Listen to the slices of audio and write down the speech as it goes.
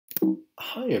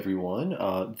Hi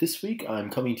everyone. This week I'm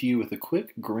coming to you with a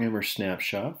quick grammar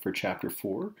snapshot for Chapter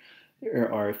 4.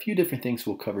 There are a few different things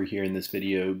we'll cover here in this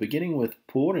video, beginning with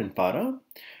por and para,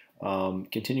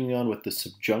 continuing on with the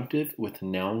subjunctive with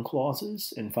noun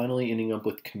clauses, and finally ending up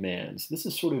with commands. This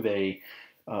is sort of a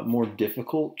more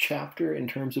difficult chapter in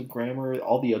terms of grammar.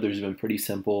 All the others have been pretty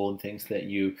simple and things that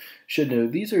you should know.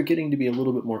 These are getting to be a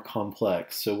little bit more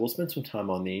complex, so we'll spend some time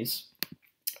on these.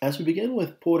 As we begin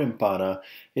with por and para,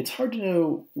 it's hard to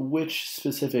know which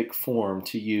specific form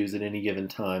to use at any given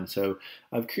time. So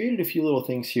I've created a few little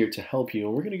things here to help you,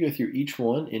 and we're going to go through each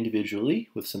one individually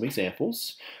with some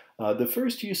examples. The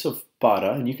first use of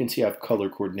para, and you can see I've color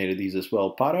coordinated these as well.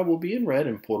 Para will be in red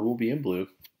and por will be in blue,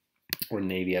 or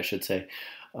navy I should say.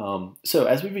 So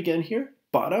as we begin here,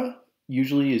 para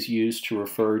usually is used to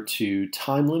refer to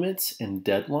time limits and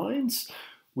deadlines.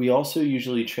 We also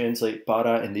usually translate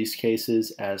para in these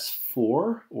cases as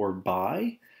for or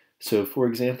by. So for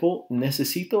example,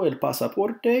 necesito el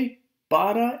pasaporte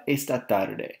para esta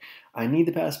tarde. I need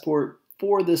the passport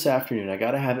for this afternoon. I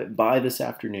gotta have it by this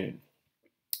afternoon.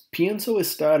 Pienso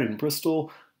estar en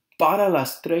Bristol para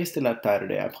las 3 de la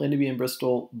tarde. I plan to be in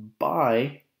Bristol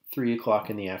by 3 o'clock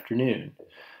in the afternoon.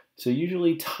 So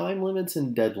usually time limits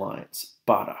and deadlines,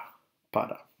 para.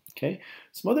 Okay.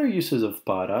 Some other uses of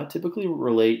para typically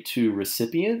relate to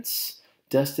recipients,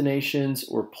 destinations,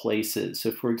 or places.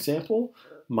 So for example,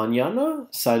 mañana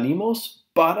salimos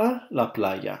para la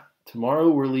playa. Tomorrow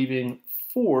we're leaving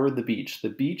for the beach. The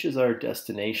beach is our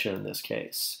destination in this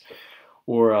case.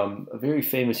 Or a very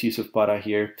famous use of para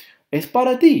here, es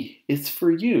para ti, it's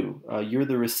for you. You're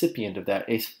the recipient of that.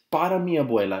 Es para mi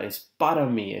abuela, es para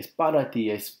mí, es para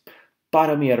ti, es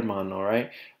para mi hermano,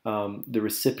 right? The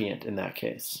recipient in that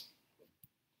case.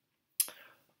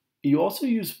 You also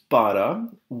use para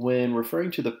when referring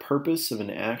to the purpose of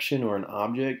an action or an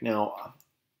object. Now,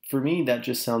 for me, that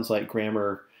just sounds like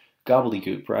grammar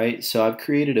gobbledygook, right? So I've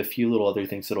created a few little other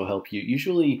things that'll help you.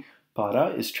 Usually, para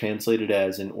is translated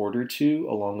as in order to,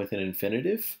 along with an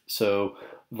infinitive. So,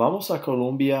 vamos a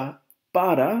Colombia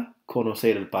para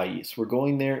conocer el país. We're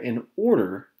going there in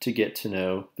order to get to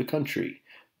know the country.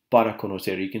 Para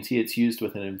conocer. You can see it's used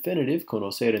with an infinitive,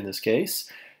 conocer in this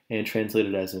case, and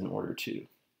translated as in order to.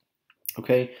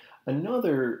 Okay,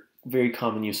 another very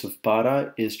common use of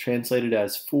para is translated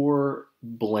as for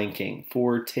blanking,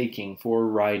 for taking, for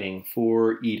writing,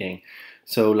 for eating.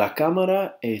 So la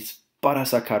cámara es para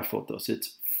sacar fotos.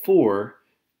 It's for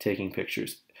taking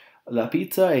pictures. La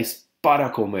pizza es para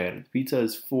comer. Pizza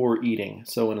is for eating,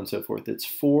 so on and so forth. It's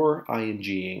for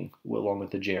inging, along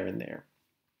with the ger in there.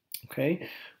 Okay,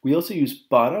 we also use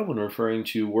para when referring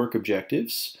to work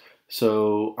objectives.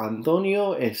 So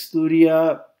Antonio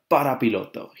estudia para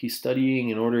piloto. He's studying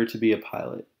in order to be a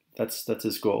pilot. That's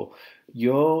his goal.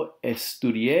 Yo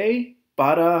estudié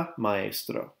para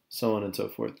maestro. So on and so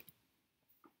forth.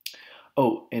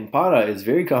 Oh, and para is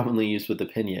very commonly used with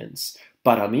opinions.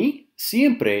 Para mí,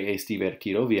 siempre es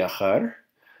divertido viajar.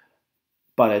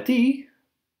 Para ti,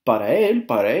 para él,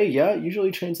 para ella,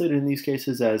 usually translated in these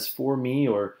cases as for me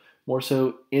or more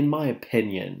so in my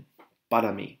opinion.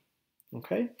 Para mí.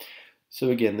 Okay? So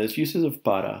again, those uses of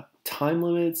para: time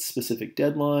limits, specific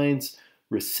deadlines,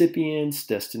 recipients,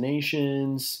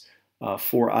 destinations,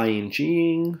 for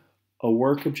inging, a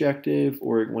work objective,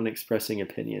 or when expressing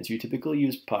opinions. You typically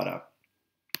use para.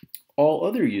 All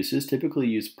other uses typically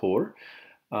use por.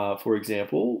 For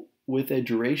example, with a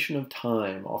duration of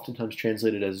time, oftentimes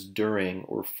translated as during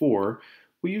or for,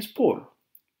 we use por.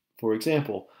 For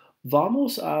example,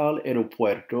 vamos al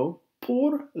aeropuerto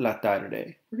por la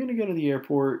tarde. We're going to go to the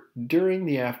airport during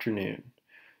the afternoon.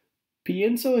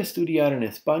 Pienso estudiar en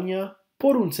España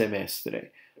por un semestre.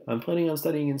 I'm planning on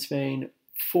studying in Spain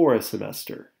for a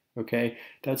semester. Okay,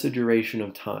 that's a duration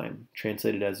of time,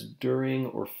 translated as during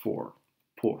or for.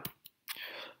 Por.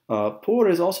 Por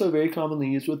is also very commonly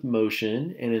used with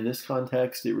motion, and in this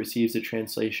context, it receives a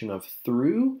translation of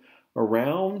through,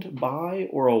 around, by,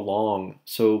 or along.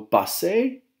 So,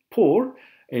 pasé por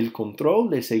el control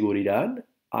de seguridad.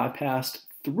 I passed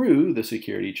through the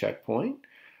security checkpoint.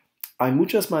 Hay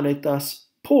muchas maletas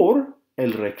por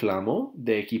el reclamo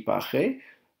de equipaje.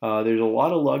 There's a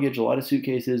lot of luggage, a lot of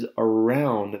suitcases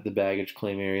around the baggage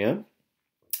claim area.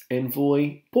 And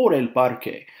voy por el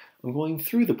parque. I'm going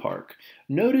through the park.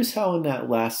 Notice how in that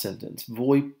last sentence,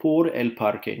 voy por el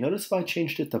parque. Notice if I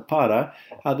changed it to para,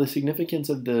 how the significance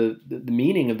of the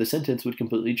meaning of the sentence would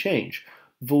completely change.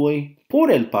 Voy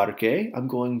por el parque. I'm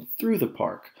going through the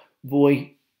park.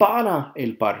 Voy para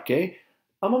el parque.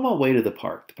 I'm on my way to the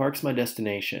park. The park's my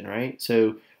destination, right?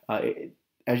 So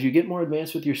as you get more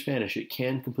advanced with your Spanish, it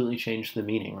can completely change the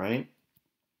meaning, right?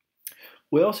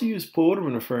 We also use por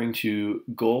when referring to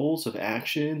goals of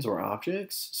actions or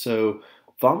objects. So,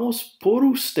 vamos por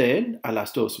usted a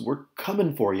las dos. We're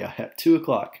coming for you at 2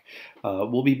 o'clock.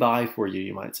 We'll be by for you,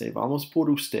 you might say. Vamos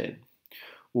por usted.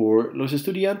 Or, los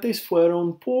estudiantes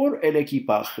fueron por el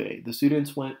equipaje. The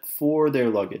students went for their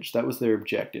luggage. That was their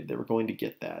objective. They were going to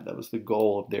get that. That was the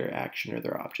goal of their action or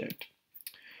their object.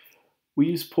 We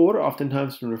use por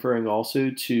oftentimes when referring also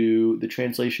to the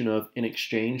translation of in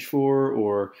exchange for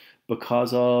or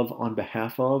because of, on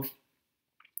behalf of.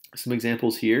 Some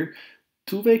examples here.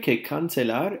 Tuve que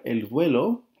cancelar el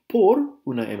vuelo por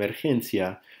una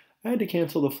emergencia. I had to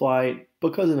cancel the flight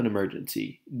because of an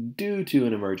emergency, due to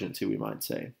an emergency, we might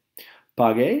say.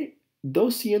 Pagué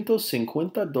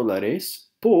 $250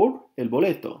 por el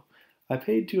boleto. I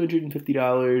paid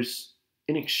 $250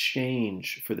 in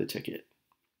exchange for the ticket.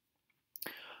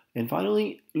 And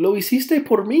finally, lo hiciste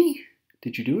por mí.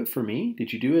 Did you do it for me?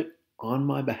 Did you do it on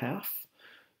my behalf?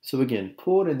 So again,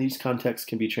 por in these contexts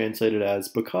can be translated as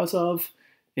because of,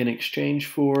 in exchange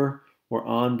for, or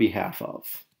on behalf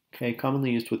of. Okay,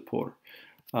 commonly used with por.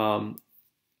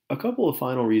 A couple of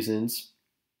final reasons.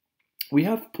 We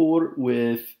have por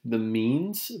with the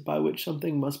means by which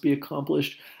something must be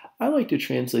accomplished. I like to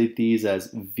translate these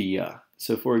as via.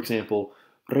 So for example,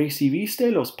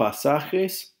 ¿recibiste los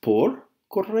pasajes por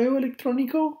correo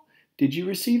electrónico? Did you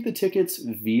receive the tickets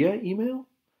via email?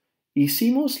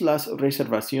 Hicimos las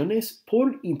reservaciones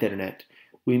por internet.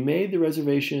 We made the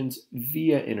reservations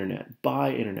via internet,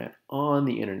 by internet, on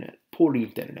the internet, por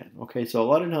internet. Okay, so a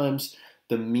lot of times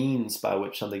the means by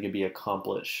which something can be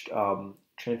accomplished,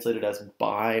 translated as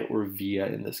by or via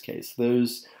in this case.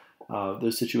 Those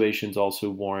situations also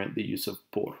warrant the use of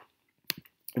por.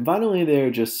 And finally, there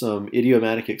are just some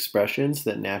idiomatic expressions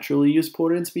that naturally use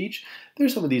por in speech.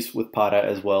 There's some of these with para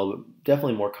as well, but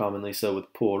definitely more commonly so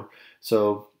with por.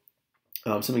 So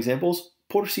some examples,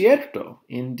 por cierto,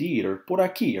 indeed, or por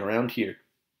aquí, around here.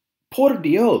 Por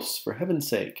Dios, for heaven's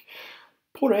sake.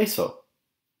 Por eso,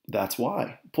 that's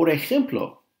why. Por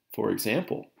ejemplo, for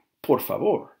example. Por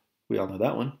favor, we all know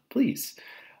that one, please.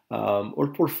 Or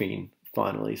por fin,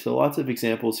 finally. So lots of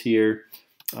examples here.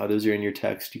 Those are in your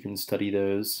text. You can study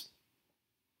those.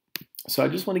 So I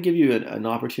just want to give you an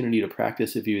opportunity to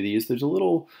practice a few of these. There's a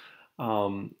little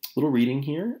reading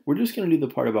here. We're just going to do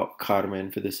the part about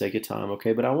Carmen for the sake of time,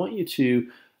 okay? But I want you to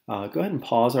go ahead and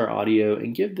pause our audio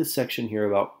and give this section here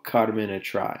about Carmen a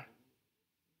try.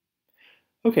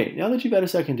 Okay, now that you've had a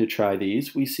second to try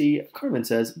these, we see Carmen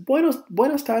says,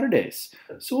 Buenas tardes.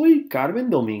 Soy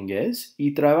Carmen Domínguez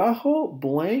y trabajo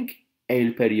blank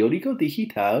el periódico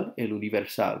digital El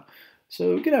Universal.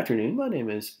 So, good afternoon. My name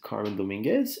is Carmen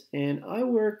Domínguez, and I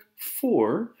work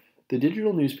for the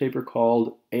digital newspaper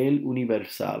called El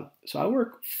Universal. So, I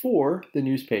work for the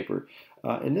newspaper.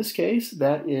 In this case,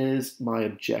 that is my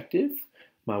objective,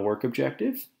 my work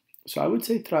objective. So, I would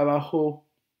say trabajo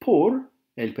por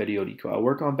el periódico. I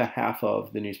work on behalf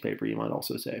of the newspaper, you might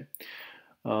also say.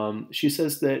 She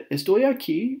says that estoy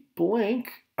aquí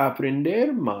blank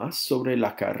aprender más sobre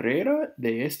la carrera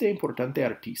de este importante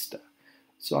artista.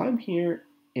 So I'm here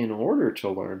in order to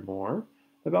learn more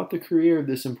about the career of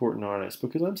this important artist.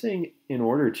 Because I'm saying in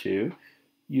order to,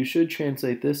 you should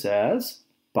translate this as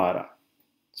para.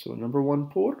 So number one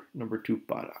por, number two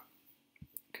para.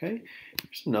 Okay,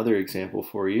 here's another example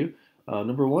for you.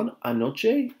 Number one,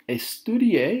 anoche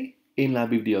estudié en la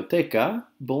biblioteca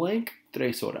blank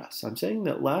 3 horas. I'm saying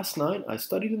that last night I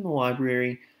studied in the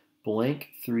library blank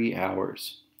 3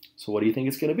 hours. So what do you think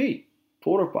it's going to be?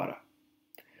 Por or para?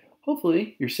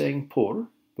 Hopefully you're saying por,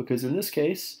 because in this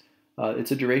case,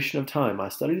 it's a duration of time. I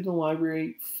studied in the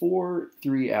library for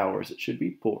 3 hours. It should be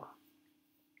por.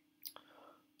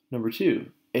 Number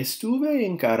two, estuve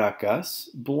en Caracas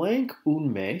blank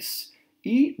un mes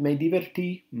y me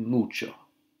divertí mucho.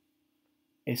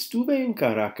 Estuve en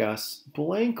Caracas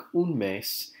blank un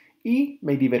mes y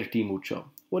me divertí mucho.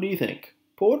 What do you think?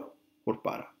 Por or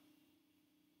para?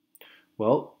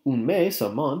 Well, un mes, a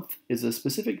month, is a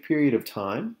specific period of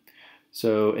time.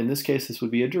 So in this case, this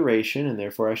would be a duration, and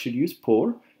therefore I should use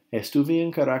por. Estuve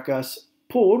en Caracas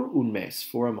por un mes,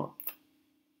 for a month.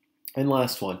 And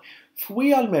last one.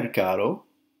 Fui al mercado,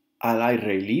 al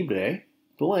aire libre,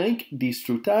 blank,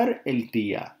 disfrutar el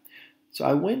día. So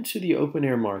I went to the open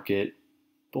air market,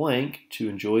 blank, to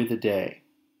enjoy the day.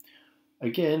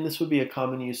 Again, this would be a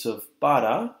common use of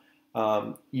para.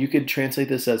 You could translate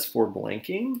this as for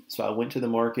blanking. So I went to the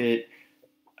market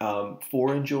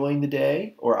for enjoying the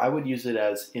day, or I would use it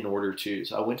as in order to.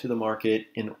 So I went to the market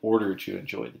in order to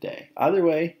enjoy the day. Either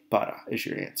way, para is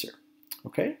your answer.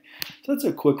 Okay? So that's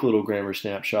a quick little grammar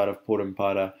snapshot of por and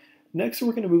para. Next,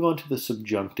 we're going to move on to the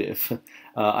subjunctive.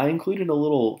 I included a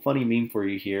little funny meme for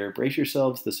you here. Brace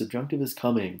yourselves, the subjunctive is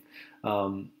coming.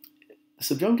 Um,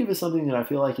 Subjunctive is something that I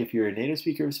feel like if you're a native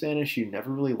speaker of Spanish, you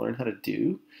never really learn how to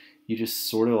do. You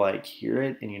just sort of like hear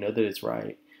it and you know that it's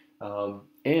right. And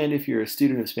if you're a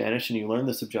student of Spanish and you learn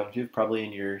the subjunctive, probably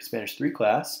in your Spanish 3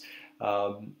 class,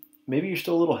 maybe you're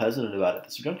still a little hesitant about it.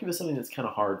 The subjunctive is something that's kind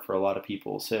of hard for a lot of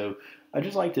people. So I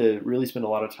just like to really spend a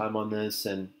lot of time on this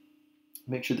and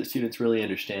make sure that students really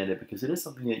understand it because it is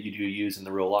something that you do use in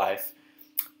the real life,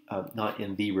 not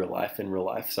in the real life, in real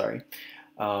life, sorry.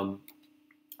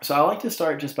 So I like to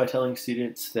start just by telling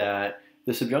students that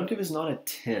the subjunctive is not a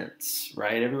tense,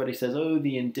 right? Everybody says, oh,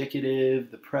 the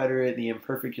indicative, the preterite, the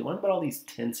imperfect. You learn about all these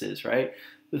tenses, right?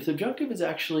 The subjunctive is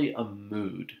actually a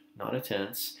mood, not a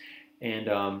tense.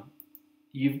 And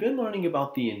you've been learning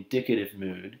about the indicative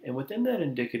mood. And within that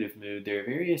indicative mood, there are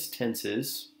various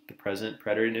tenses, the present,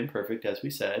 preterite, and imperfect, as we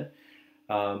said.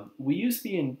 We use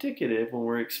the indicative when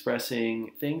we're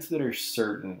expressing things that are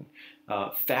certain,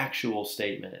 factual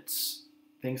statements,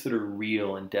 things that are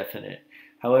real and definite.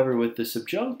 However, with the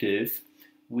subjunctive,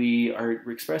 we are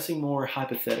expressing more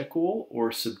hypothetical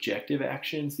or subjective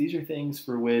actions. These are things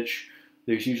for which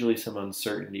there's usually some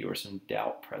uncertainty or some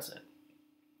doubt present.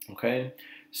 Okay,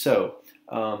 so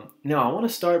now I want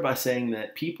to start by saying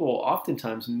that people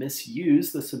oftentimes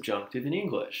misuse the subjunctive in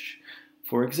English.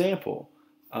 For example,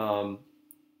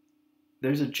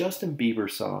 there's a Justin Bieber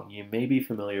song you may be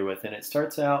familiar with, and it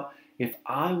starts out, if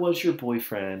I was your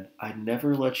boyfriend, I'd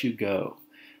never let you go.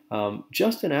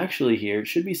 Justin actually here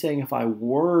should be saying if I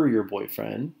were your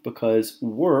boyfriend, because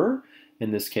were,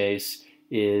 in this case,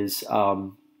 is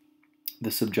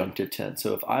the subjunctive tense.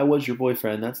 So if I was your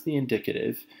boyfriend, that's the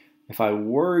indicative. If I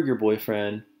were your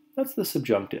boyfriend, that's the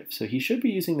subjunctive. So he should be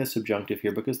using the subjunctive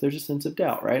here because there's a sense of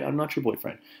doubt, right? I'm not your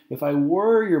boyfriend. If I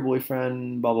were your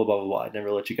boyfriend, blah, blah, blah, blah, blah, I'd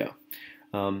never let you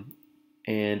go.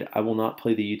 And I will not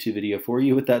play the YouTube video for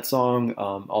you with that song,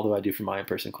 although I do for my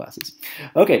in-person classes.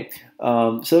 Okay,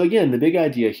 so again, the big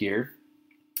idea here,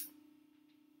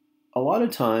 a lot of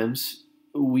times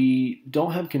we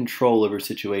don't have control over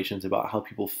situations about how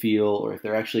people feel or if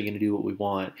they're actually going to do what we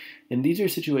want. And these are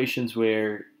situations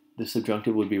where the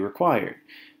subjunctive would be required.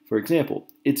 For example,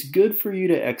 it's good for you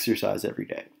to exercise every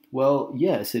day. Well,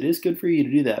 yes, it is good for you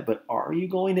to do that, but are you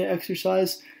going to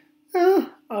exercise? I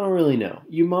don't really know.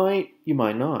 You might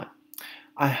not.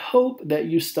 I hope that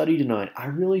you study tonight. I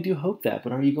really do hope that,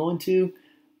 but are you going to?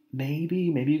 Maybe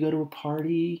you go to a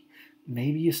party.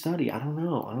 Maybe you study. I don't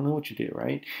know. I don't know what you do,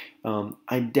 right?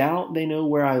 I doubt they know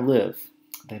where I live.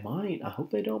 They might. I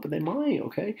hope they don't, but they might,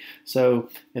 okay? So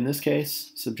in this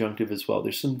case, subjunctive as well.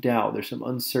 There's some doubt. There's some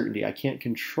uncertainty. I can't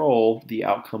control the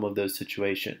outcome of those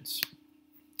situations.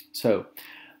 So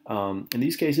in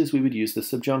these cases, we would use the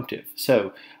subjunctive.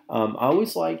 So I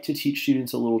always like to teach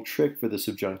students a little trick for the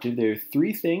subjunctive. There are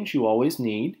 3 things you always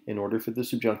need in order for the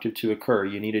subjunctive to occur.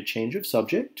 You need a change of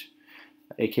subject,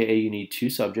 aka you need 2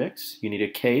 subjects. You need a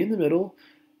K in the middle,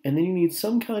 and then you need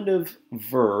some kind of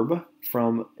verb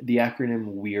from the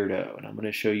acronym WEIRDO. And I'm going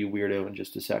to show you WEIRDO in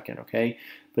just a second, okay?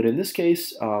 But in this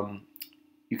case,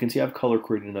 you can see I've color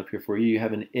coordinated up here for you. You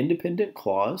have an independent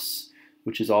clause,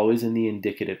 which is always in the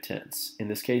indicative tense. In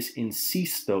this case,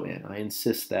 insisto en, I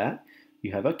insist that.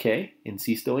 You have a K,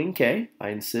 insisto en que, I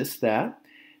insist that.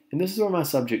 And this is where my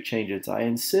subject changes. I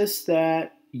insist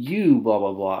that you, blah,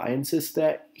 blah, blah. I insist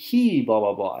that he, blah,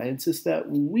 blah, blah. I insist that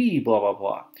we, blah, blah,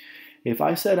 blah. If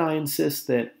I said I insist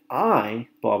that I,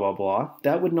 blah, blah, blah,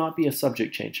 that would not be a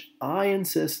subject change. I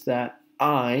insist that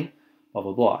I, blah,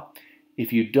 blah, blah.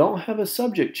 If you don't have a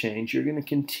subject change, you're going to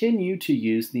continue to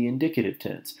use the indicative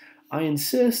tense. I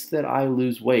insist that I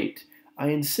lose weight. I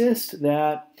insist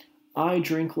that I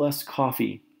drink less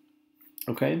coffee.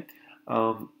 Okay?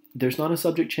 There's not a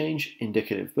subject change,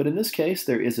 indicative. But in this case,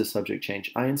 there is a subject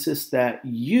change. I insist that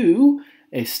you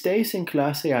estés en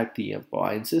clase a tiempo.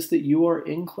 I insist that you are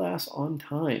in class on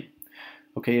time.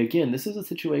 Okay, again, this is a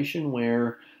situation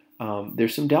where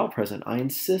there's some doubt present. I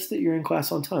insist that you're in class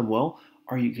on time. Well,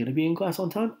 are you going to be in class on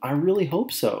time? I really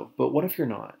hope so. But what if you're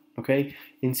not? Okay,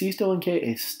 insisto en que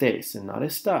estés and not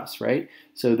estás, right?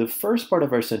 So the first part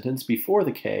of our sentence before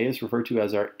the que is referred to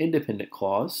as our independent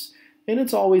clause, and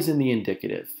it's always in the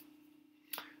indicative.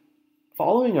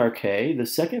 Following our que, the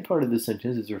second part of the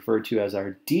sentence is referred to as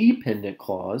our dependent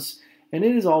clause, and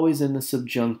it is always in the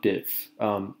subjunctive,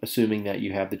 assuming that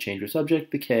you have the change of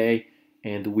subject, the que,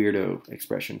 and the WEIRDO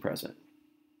expression present.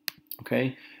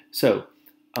 Okay, so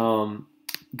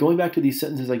going back to these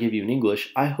sentences I gave you in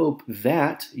English, I hope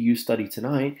that you study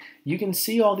tonight. You can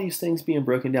see all these things being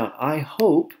broken down. I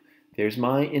hope, there's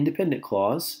my independent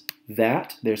clause,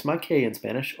 that, there's my que in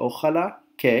Spanish, ojalá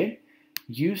que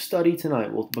you study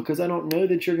tonight. Well, because I don't know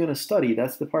that you're going to study,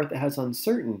 that's the part that has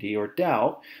uncertainty or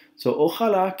doubt. So,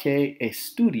 ojalá que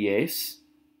estudies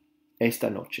esta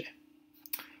noche.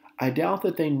 I doubt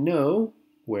that they know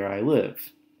where I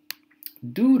live.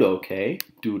 Dudo que,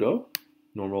 dudo,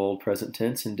 normal present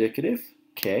tense indicative.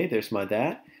 Que, there's my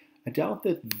that. I doubt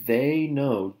that they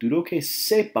know. Dudo que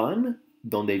sepan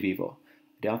donde vivo.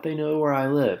 I doubt they know where I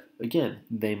live. Again,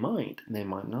 they might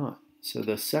not. So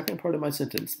the second part of my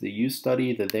sentence, the you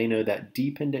study, the they know, that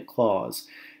dependent clause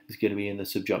is going to be in the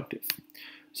subjunctive.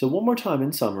 So one more time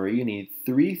in summary, you need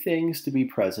three things to be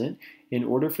present in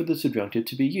order for the subjunctive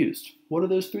to be used. What are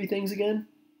those three things again?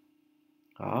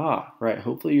 Right.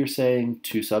 Hopefully you're saying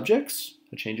two subjects,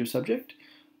 a change of subject,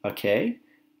 a que,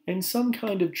 and some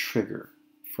kind of trigger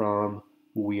from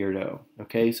weirdo.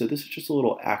 Okay, so this is just a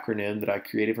little acronym that I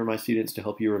created for my students to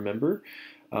help you remember.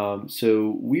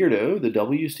 So weirdo, the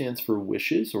W stands for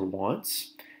wishes or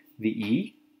wants, the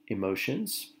E,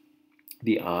 emotions,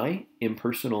 the I,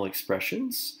 impersonal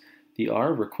expressions, the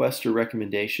R, request or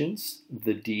recommendations,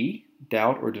 the D,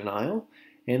 doubt or denial,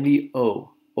 and the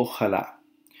O, ojalá.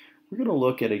 We're going to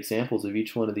look at examples of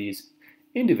each one of these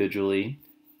individually,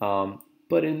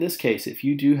 but in this case, if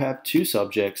you do have two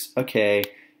subjects, okay,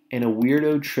 and a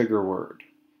weirdo trigger word,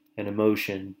 an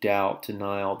emotion, doubt,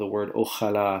 denial, the word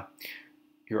ojalá,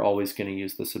 you're always going to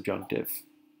use the subjunctive.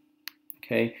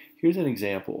 Okay, here's an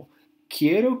example.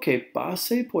 Quiero que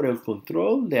pase por el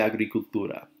control de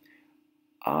agricultura.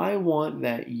 I want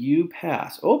that you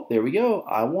pass. Oh, there we go.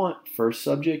 I want first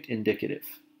subject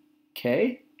indicative.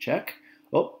 Okay, check.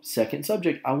 Oh, second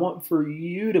subject, I want for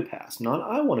you to pass. Not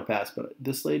I want to pass, but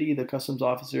this lady, the customs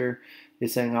officer,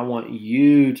 is saying I want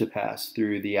you to pass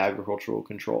through the agricultural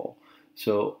control.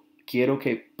 So, quiero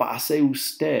que pase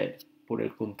usted por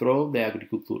el control de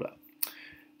agricultura.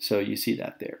 So you see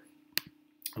that there.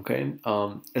 Okay.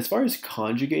 As far as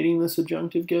conjugating the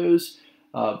subjunctive goes,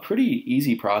 pretty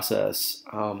easy process.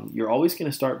 You're always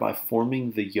going to start by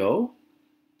forming the yo,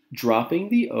 dropping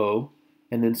the o,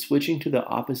 and then switching to the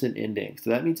opposite ending. So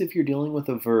that means if you're dealing with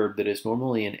a verb that is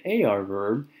normally an AR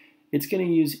verb, it's going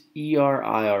to use ER,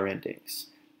 IR endings.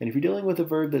 And if you're dealing with a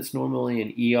verb that's normally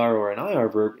an ER or an IR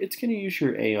verb, it's going to use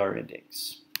your AR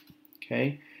endings.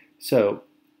 Okay? So,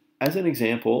 as an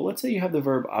example, let's say you have the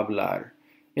verb hablar.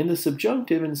 In the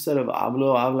subjunctive, instead of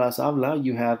hablo, hablas, habla,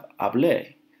 you have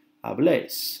hablé,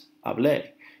 hables, hablé.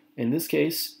 In this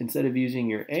case, instead of using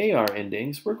your AR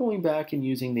endings, we're going back and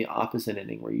using the opposite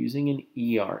ending. We're using an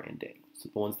ER ending, so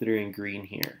the ones that are in green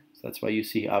here. So that's why you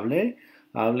see hablé,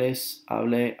 hables,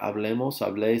 hable, hablemos,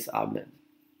 hables, hablen.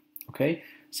 Okay,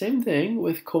 same thing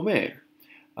with comer.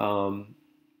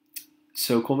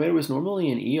 So comer was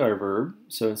normally an ER verb,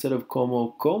 so instead of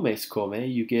como, comes, come,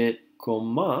 you get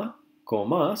coma,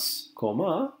 comas,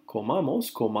 coma,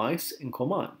 comamos, comais, and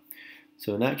coman.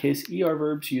 So in that case, ER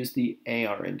verbs use the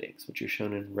AR endings, which are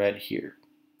shown in red here.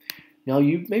 Now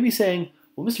you may be saying,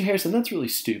 well, Mr. Harrison, that's really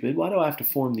stupid. Why do I have to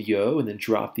form the yo and then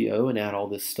drop the o and add all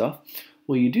this stuff?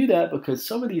 Well, you do that because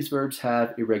some of these verbs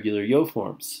have irregular yo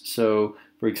forms. So,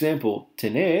 for example,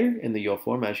 tener in the yo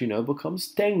form, as you know, becomes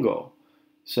tengo.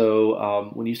 So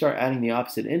when you start adding the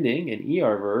opposite ending, an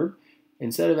ER verb,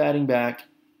 instead of adding back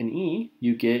an E,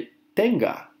 you get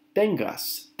tenga,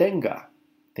 tengas, tenga.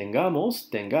 Tengamos,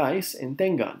 tengáis, and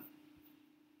tengan.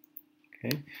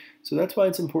 Okay, so that's why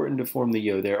it's important to form the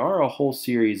yo. There are a whole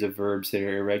series of verbs that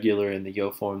are irregular in the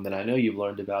yo form that I know you've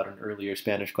learned about in earlier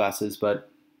Spanish classes, but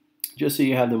just so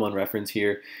you have them on reference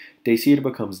here, decir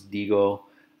becomes digo,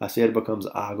 hacer becomes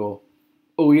hago,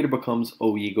 oír becomes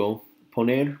oigo,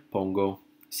 poner, pongo,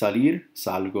 salir,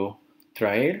 salgo,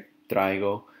 traer,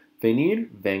 traigo, venir,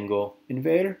 vengo, and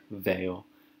ver, veo.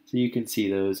 So you can see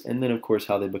those, and then of course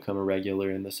how they become irregular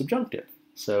in the subjunctive.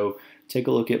 So take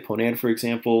a look at poner, for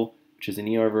example, which is an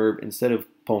ER verb. Instead of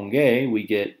pongue, we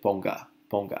get ponga,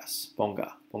 pongas,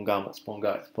 ponga, pongamos,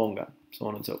 pongas, ponga, so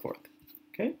on and so forth.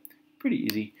 Okay, pretty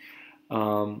easy.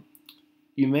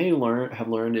 You may have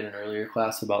learned in an earlier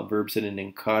class about verbs that end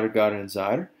in car, gar, and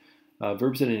zar.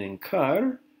 Verbs that end in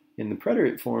car in the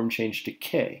preterite form change to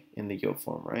que in the yo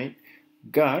form, right?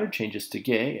 Gar changes to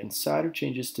ge, and zar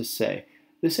changes to se.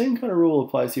 The same kind of rule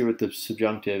applies here with the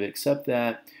subjunctive, except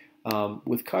that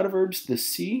with kata verbs, the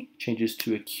C changes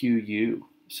to a QU.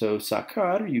 So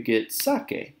sacar, you get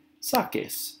sake,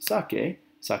 sakes, sake,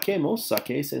 sakemos,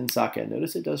 sakes, and sake.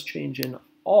 Notice it does change in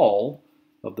all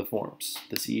of the forms.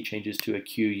 The C changes to a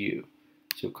QU.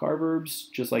 So car verbs,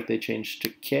 just like they change to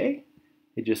ke,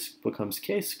 it just becomes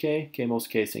kes, ke, kemos,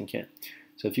 kes, and ken.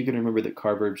 So if you can remember that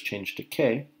car verbs change to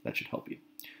ke, that should help you.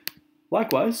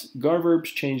 Likewise, gar verbs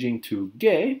changing to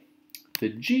ge, The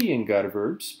G in got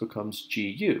verbs becomes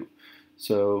GU.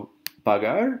 So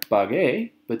pagar,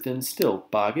 pagué, but then still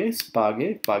pagues,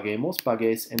 pague, paguemos,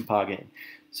 pagues, and paguen.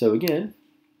 So again,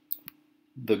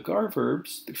 the car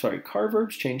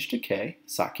verbs change to K,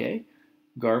 sake,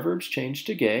 gar verbs change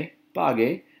to ge,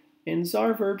 pague, and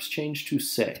zar verbs change to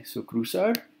se. So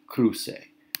cruzar, cruce,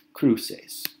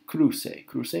 cruces, cruce,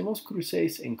 crucemos,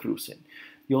 cruces, and crucen.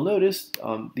 You'll notice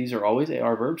these are always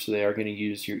AR verbs, so they are going to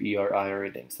use your ER, IR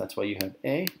endings. That's why you have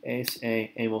es,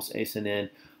 amos, es, and en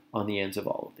on the ends of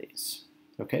all of these.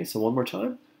 Okay, so one more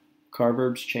time. Car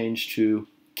verbs change to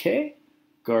ke,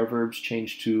 gar verbs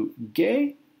change to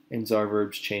ge, and zar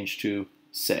verbs change to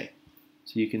se.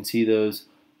 So you can see those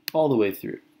all the way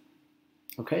through.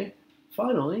 Okay,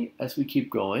 finally, as we keep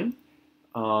going,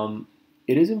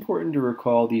 it is important to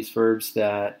recall these verbs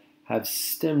that have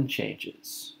stem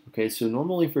changes. Okay, so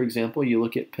normally, for example, you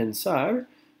look at pensar,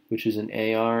 which is an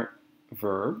AR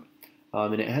verb,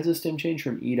 and it has a stem change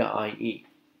from E to IE.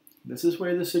 This is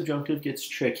where the subjunctive gets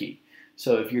tricky.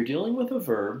 So if you're dealing with a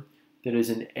verb that is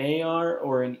an AR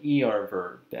or an ER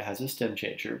verb that has a stem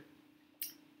changer,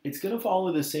 it's going to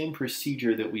follow the same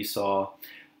procedure that we saw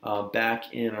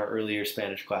back in our earlier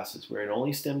Spanish classes, where it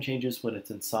only stem changes when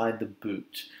it's inside the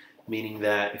boot, meaning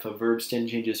that if a verb stem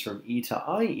changes from E to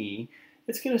IE,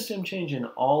 it's going to stem change in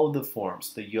all of the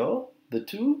forms, the yo, the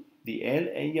tú, the él,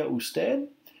 ella, usted,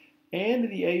 and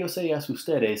the ellos, ellas,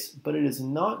 ustedes, but it is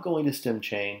not going to stem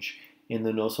change in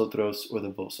the nosotros or the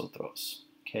vosotros.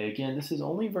 Okay, again, this is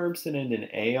only verbs that end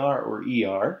in AR or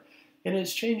ER, and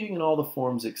it's changing in all the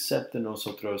forms except the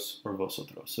nosotros or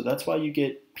vosotros. So that's why you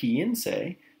get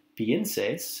piense,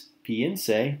 pienses,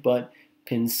 piense, but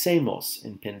pensemos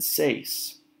and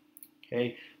penséis.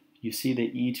 Okay, you see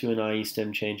the E to an IE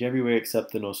stem change everywhere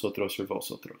except the nosotros or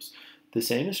vosotros. The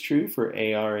same is true for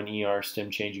AR and ER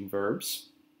stem changing verbs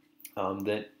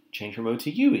that change from O to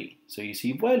UE. So you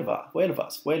see vuelva,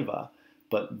 vuelvas, vuelva,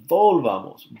 but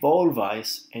volvamos,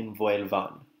 volvais, and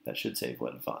vuelvan. That should say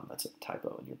vuelvan. That's a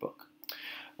typo in your book.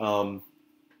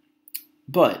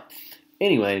 But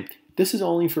anyway, this is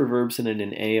only for verbs in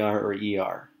an AR or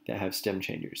ER that have stem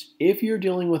changers. If you're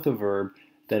dealing with a verb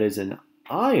that is an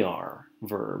IR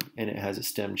verb and it has a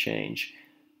stem change,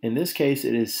 in this case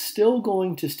it is still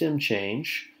going to stem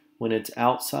change when it's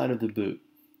outside of the boot.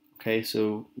 Okay,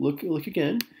 so look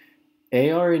again.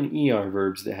 AR and ER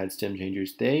verbs that had stem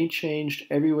changers, they changed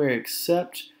everywhere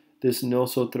except this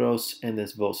nosotros and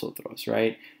this vosotros,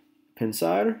 right?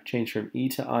 Pensar changed from E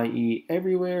to IE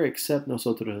everywhere except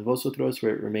nosotros and vosotros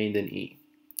where it remained in E.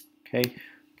 Okay,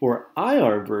 for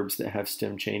IR verbs that have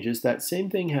stem changes, that same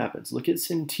thing happens. Look at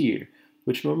sentir,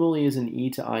 which normally is an E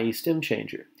to IE stem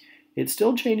changer. It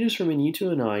still changes from an E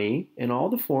to an IE in all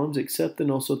the forms except the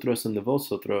nosotros and the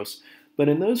vosotros, but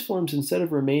in those forms, instead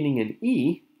of remaining in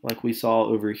E, like we saw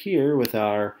over here with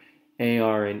our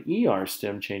AR and ER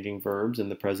stem changing verbs in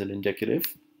the present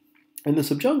indicative, in the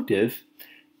subjunctive,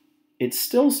 it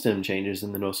still stem changes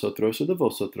in the nosotros or the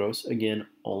vosotros, again,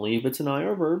 only if it's an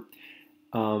IR verb.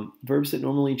 Verbs that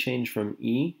normally change from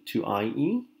E to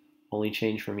IE only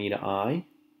change from E to I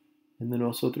in the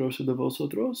nosotros or the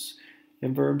vosotros,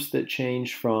 and verbs that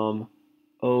change from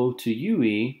O to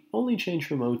UE only change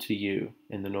from O to U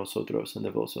in the nosotros and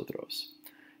the vosotros.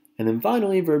 And then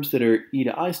finally, verbs that are E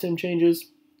to I stem changes,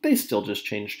 they still just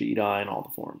change to E to I in all the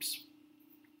forms.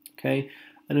 Okay,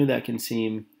 I know that can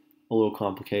seem a little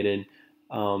complicated,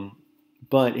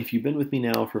 but if you've been with me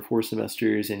now for 4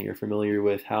 semesters and you're familiar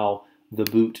with how the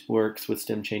boot works with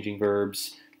stem changing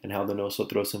verbs and how the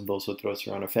nosotros and vosotros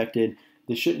are unaffected,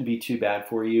 this shouldn't be too bad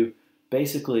for you.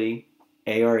 Basically,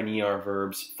 AR and ER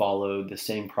verbs follow the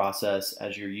same process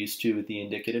as you're used to with the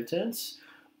indicative tense,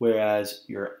 whereas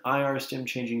your IR stem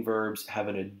changing verbs have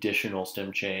an additional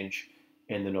stem change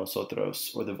in the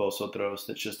nosotros or the vosotros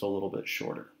that's just a little bit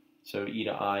shorter. So E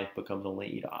to I becomes only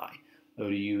E to I. O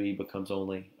to UE becomes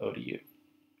only O to U.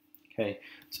 Okay,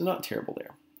 so not terrible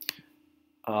there.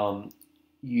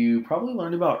 You probably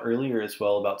learned about earlier as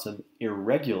well about some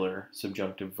irregular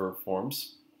subjunctive verb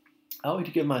forms. I like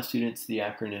to give my students the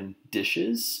acronym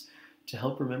DISHES to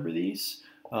help remember these.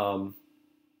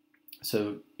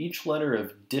 So each letter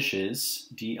of DISHES,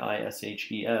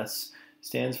 D-I-S-H-E-S,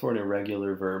 stands for an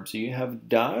irregular verb. So you have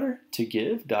dar, to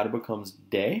give, dar becomes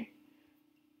de.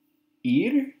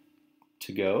 Ir,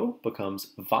 to go,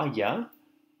 becomes vaya.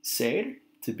 Ser,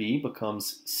 to be,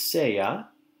 becomes sea.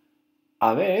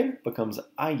 Haber becomes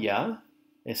haya.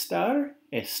 Estar,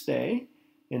 esté.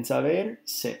 And saber,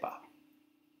 sepa.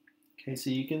 Okay,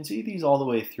 so you can see these all the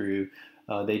way through.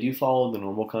 They do follow the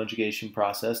normal conjugation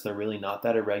process. They're really not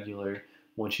that irregular.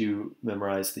 Once you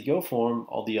memorize the yo form,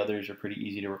 all the others are pretty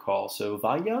easy to recall. So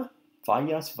vaya,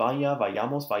 Vayas, vaya,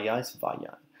 vayamos, vayáis,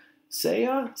 vayan.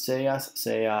 Sea, seas,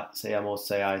 sea, seamos,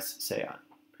 seáis, sean.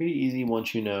 Pretty easy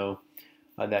once you know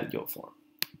that yo form.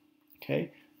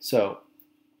 Okay, so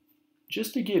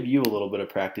just to give you a little bit of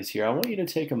practice here, I want you to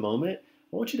take a moment.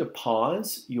 I want you to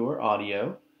pause your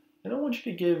audio, and I want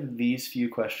you to give these few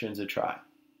questions a try.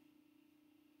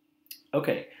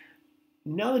 Okay,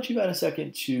 now that you've had a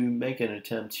second to make an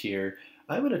attempt here,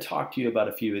 I'm going to talk to you about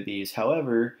a few of these.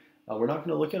 However, we're not going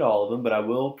to look at all of them, but I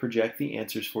will project the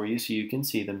answers for you so you can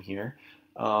see them here.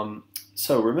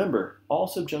 So remember, all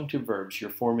subjunctive verbs, you're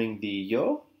forming the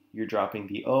yo, you're dropping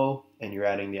the o, and you're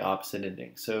adding the opposite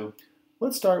ending. So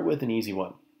let's start with an easy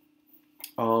one.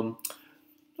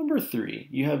 Number 3,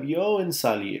 you have yo and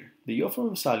salir. The yo form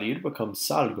of salir becomes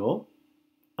salgo.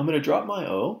 I'm going to drop my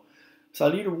o.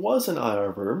 Salir was an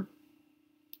IR verb,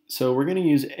 so we're going to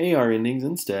use AR endings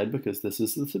instead because this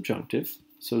is the subjunctive.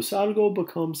 So salgo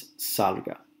becomes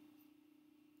salga.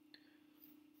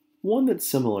 One that's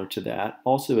similar to that,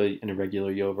 also an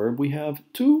irregular yo verb, we have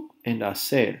tu and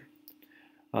hacer.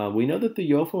 We know that the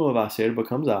yo form of hacer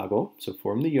becomes hago, so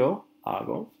form the yo,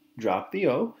 hago, drop the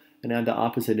o, and add the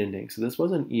opposite ending. So this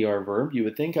was an ER verb. You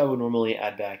would think I would normally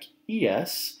add back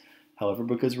ES. However,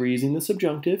 because we're using the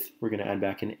subjunctive, we're going to add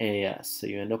back an AS. So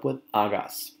you end up with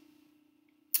hagas.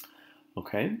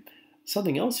 Okay,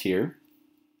 something else here.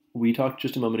 We talked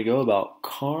just a moment ago about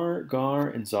car, gar,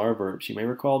 and zar verbs. You may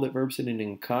recall that verbs ending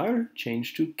in car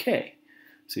change to que.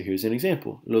 So here's an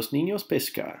example. Los niños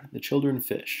pescar, the children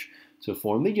fish. So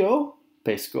form the yo,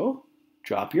 pesco,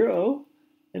 drop your o,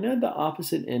 and add the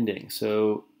opposite ending.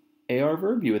 So AR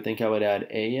verb, you would think I would add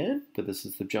AN, but this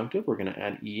is subjunctive. We're going to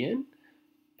add EN.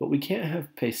 But we can't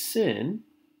have pesin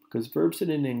because verbs that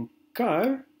end in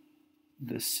car,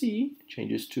 the C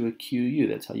changes to a QU.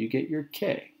 That's how you get your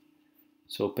K.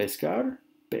 So pescar,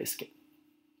 pesque.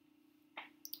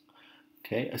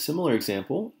 Okay, a similar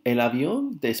example. El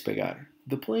avión despegar.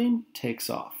 The plane takes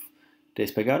off.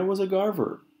 Despegar was a gar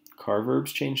verb. Car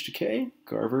verbs change to K.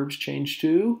 Gar verbs change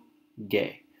to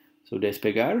ge. So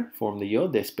despegar, form the yo,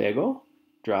 despego,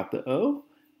 drop the O,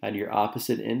 add your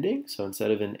opposite ending. So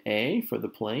instead of an A for the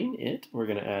plane, it, we're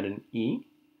going to add an E.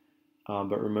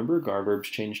 But remember, gar verbs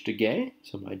change to ge,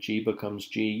 so my G becomes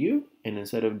GU, and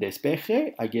instead of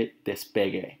despeje, I get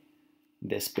despegue.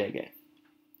 Despegue.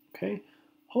 Okay,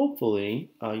 hopefully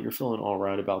you're feeling all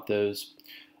right about those.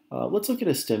 Let's look at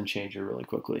a stem changer really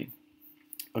quickly.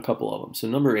 A couple of them. So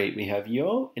number 8, we have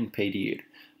yo and pedir.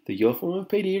 The yo form of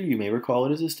pedir, you may recall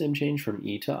it as a stem change from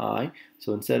E to I.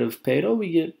 So instead of pero,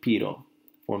 we get pido.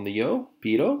 Form the yo,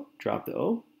 pido, drop the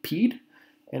O, pid,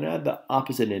 and add the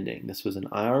opposite ending. This was an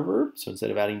IR verb, so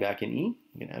instead of adding back an E,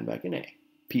 you can add back an A,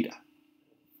 pida.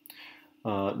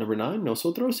 Number 9,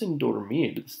 nosotros en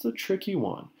dormir. This is a tricky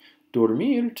one.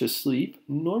 Dormir, to sleep,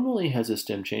 normally has a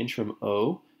stem change from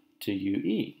O to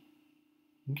UE.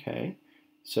 Okay,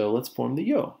 so let's form the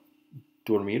yo.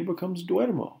 Dormir becomes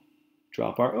duermo.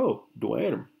 Drop our O,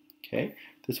 duerm. Okay,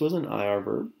 this was an IR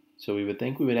verb, so we would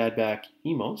think we would add back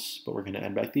imos, but we're going to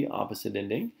add back the opposite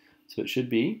ending. So it should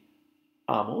be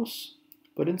amos.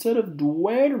 But instead of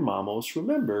duermamos,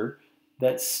 remember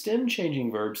that stem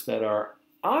changing verbs that are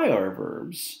IR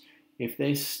verbs, if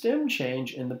they stem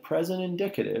change in the present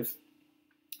indicative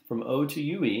from O to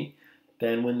UE,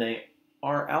 then when they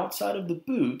are outside of the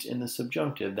boot in the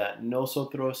subjunctive, that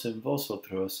nosotros and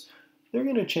vosotros, they're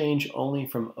going to change only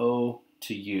from O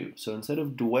to U. So instead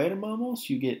of duermamos,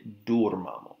 you get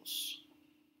durmamos.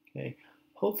 Okay?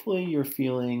 Hopefully you're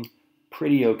feeling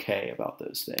pretty okay about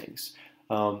those things.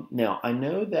 Now, I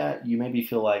know that you maybe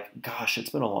feel like, gosh,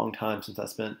 it's been a long time since I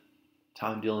spent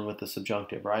time dealing with the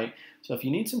subjunctive, right? So if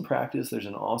you need some practice, there's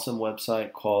an awesome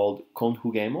website called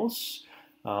Conjuguemos,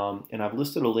 and I've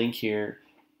listed a link here.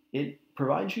 It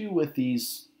provides you with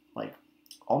these, like,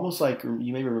 almost like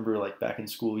you may remember, like back in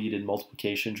school, you did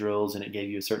multiplication drills and it gave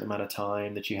you a certain amount of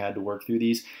time that you had to work through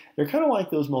these. They're kind of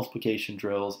like those multiplication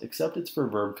drills, except it's for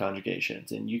verb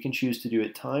conjugations, and you can choose to do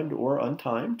it timed or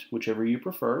untimed, whichever you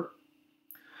prefer.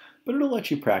 But it'll let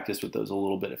you practice with those a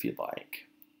little bit if you'd like.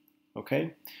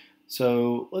 Okay,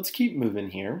 so let's keep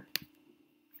moving here.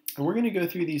 And we're going to go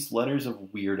through these letters of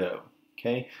weirdo.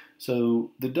 Okay,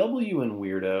 so the W in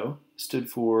weirdo stood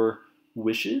for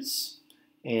wishes,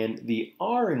 and the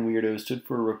R in weirdo stood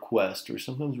for request or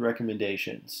sometimes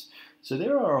recommendations. So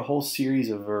there are a whole series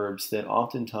of verbs that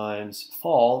oftentimes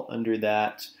fall under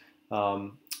that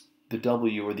the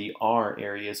W or the R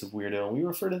areas of weirdo, and we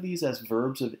refer to these as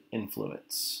verbs of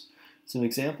influence. Some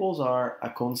examples are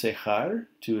aconsejar,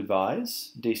 to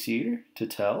advise, decir, to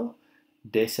tell,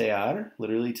 desear,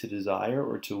 literally to desire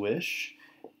or to wish,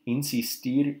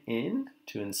 insistir in,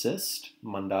 to insist,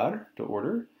 mandar, to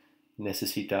order,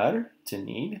 necesitar, to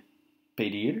need,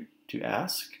 pedir, to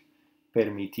ask,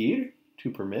 permitir, to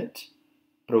permit,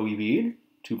 prohibir,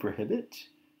 to prohibit,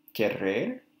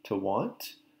 querer, to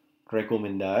want,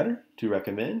 recomendar, to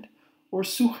recommend, or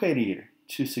sugerir,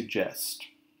 to suggest.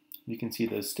 You can see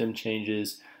those stem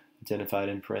changes identified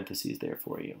in parentheses there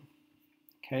for you.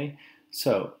 Okay,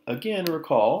 so again,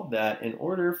 recall that in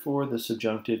order for the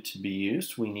subjunctive to be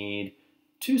used, we need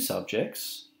two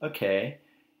subjects, okay,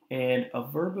 and a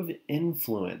verb of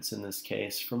influence, in this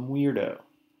case, from weirdo.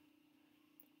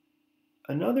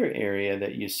 Another area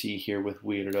that you see here with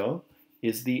weirdo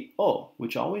is the o,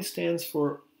 which always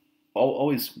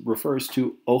refers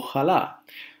to ojalá.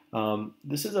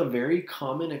 This is a very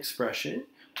common expression,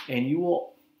 and you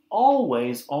will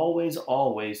always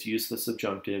use the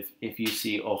subjunctive if you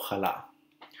see ojalá.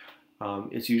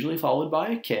 It's usually followed by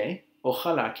a que,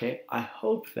 ojalá que, I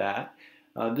hope that.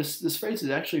 This phrase is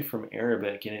actually from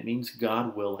Arabic, and it means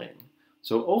God willing.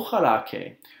 So ojalá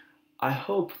que, I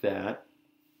hope that,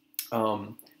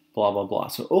 blah, blah, blah.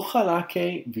 So ojalá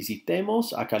que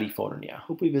visitemos a California. I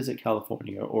hope we visit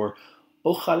California. Or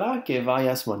ojalá que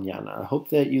vayas mañana. I hope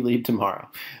that you leave tomorrow.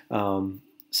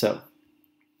 So,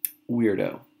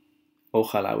 weirdo.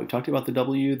 Ojalá. We've talked about the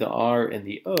W, the R, and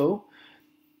the O.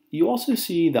 You also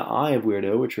see the I of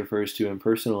weirdo, which refers to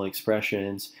impersonal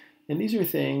expressions. And these are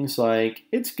things like,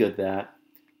 it's good that,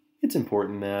 it's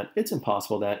important that, it's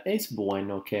impossible that, es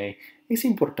bueno que, es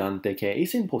importante que,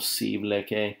 es imposible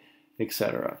que,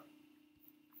 etc.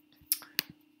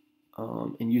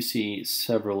 And you see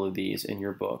several of these in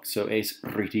your book. So, es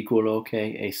ridículo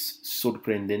que, es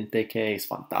sorprendente que, es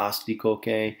fantástico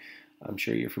que. I'm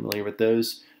sure you're familiar with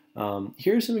those.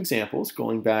 Here are some examples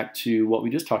going back to what we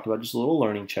just talked about, just a little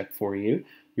learning check for you.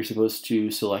 You're supposed to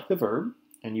select the verb,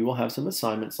 and you will have some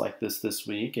assignments like this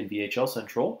week in VHL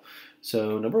Central.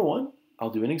 So number one, I'll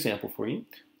do an example for you.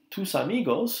 Tus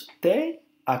amigos te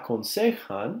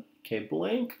aconsejan que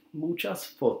blank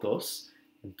muchas fotos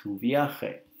en tu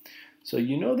viaje. So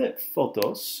you know that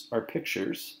photos are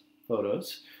pictures,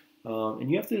 photos, and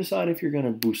you have to decide if you're going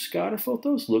to buscar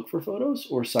fotos, look for photos,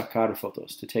 or sacar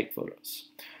fotos, to take photos.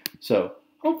 So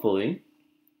hopefully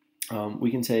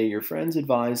we can say your friends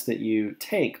advise that you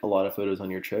take a lot of photos on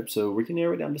your trip. So we can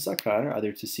narrow it down to sacar,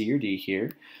 either to C or D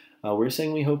here. We're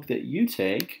saying we hope that you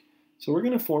take. So we're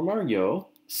going to form our yo,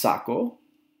 saco.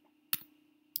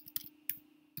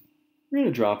 We're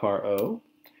going to drop our O.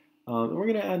 And we're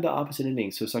going to add the opposite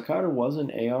ending. So sacar was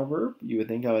an AR verb. You would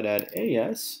think I would add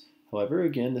AS. However,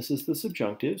 again, this is the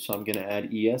subjunctive, so I'm going to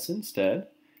add ES instead.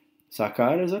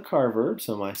 Sacar is a car verb,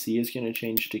 so my C is going to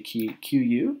change to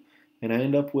QU, and I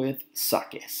end up with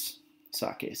saques.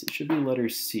 Saques. It should be letter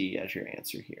C as your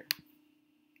answer here.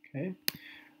 Okay.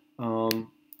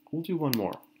 We'll do one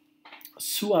more.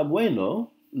 Su abuelo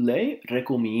le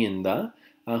recomienda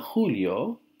a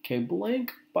Julio que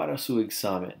blank para su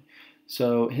examen.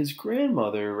 So his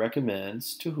grandmother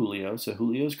recommends to Julio, so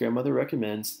Julio's grandmother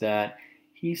recommends that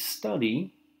he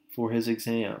study for his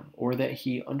exam, or that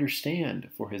he understand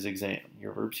for his exam.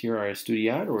 Your verbs here are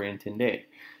estudiar or entender.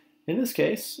 In this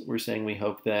case, we're saying we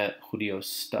hope that Julio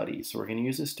studies. So we're going to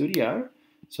use estudiar.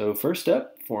 So first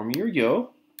step, form your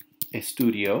yo,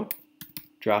 estudio,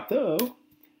 drop the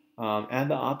O, add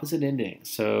the opposite ending.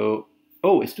 So,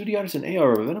 estudiar is an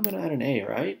AR, but then I'm going to add an A,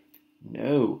 right?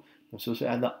 No, I'm supposed to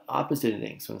add the opposite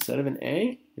ending. So instead of an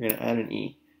A, you're going to add an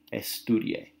E,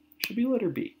 estudie. Should be letter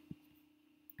B.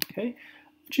 Okay, I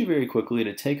want you very quickly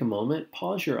to take a moment,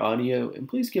 pause your audio, and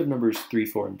please give numbers 3,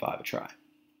 4, and 5 a try.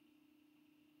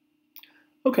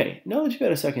 Okay, now that you've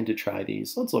had a second to try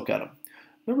these, let's look at them.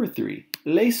 Number 3,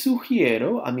 le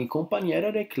sugiero a mi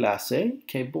compañera de clase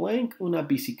que blank una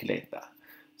bicicleta.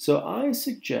 So I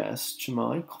suggest to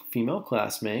my female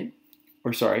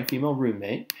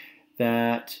roommate,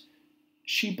 that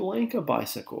she blank a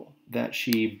bicycle, that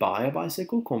she buy a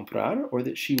bicycle, comprar, or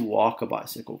that she walk a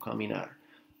bicycle, caminar.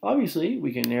 Obviously,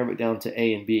 we can narrow it down to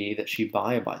A and B, that she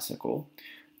buy a bicycle.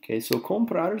 Okay, so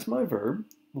comprar is my verb.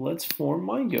 Let's form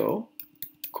my yo,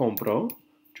 compro,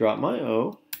 drop my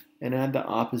O, and add the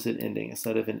opposite ending.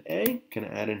 Instead of an A, can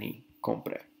add an E,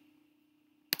 compre.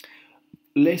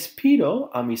 Les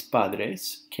pido a mis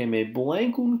padres que me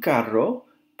blank un carro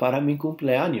para mi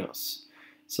cumpleaños.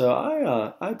 So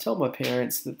I tell my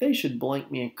parents that they should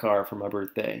blank me a car for my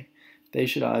birthday. They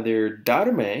should either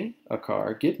darme a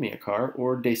car, give me a car,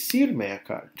 or decirme a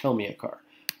car, tell me a car.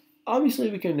 Obviously,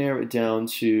 we can narrow it down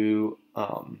to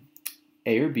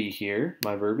A or B here.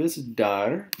 My verb is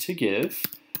dar, to give.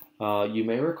 You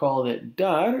may recall that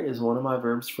dar is one of my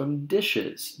verbs from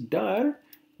dishes. Dar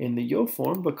and the yo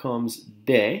form becomes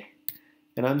de,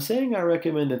 and I'm saying I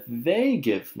recommend that they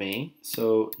give me,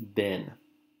 so den.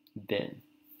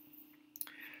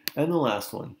 And the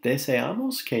last one,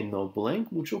 deseamos que no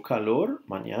blanque mucho calor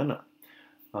mañana.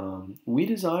 We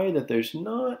desire that there's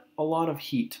not a lot of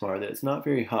heat tomorrow, that it's not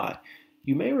very hot.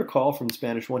 You may recall from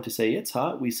Spanish 1 to say it's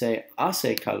hot, we say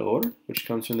hace calor, which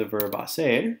comes from the verb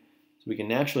hacer, so we can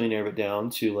naturally narrow it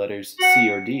down to letters C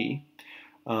or D.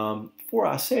 For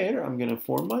hacer, I'm going to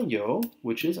form my yo,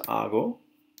 which is hago,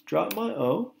 drop my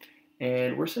o,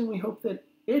 and we're saying we hope that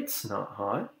it's not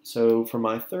hot. So for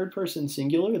my third person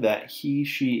singular, that he,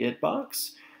 she, it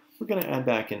box, we're going to add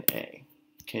back an a.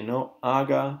 Que no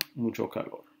haga mucho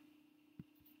calor.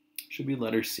 Should be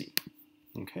letter C.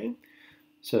 Okay?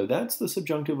 So that's the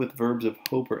subjunctive with verbs of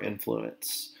hope or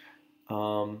influence.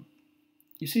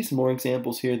 You see some more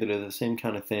examples here that are the same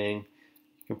kind of thing.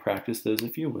 You can practice those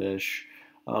if you wish.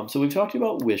 So we've talked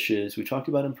about wishes, we talked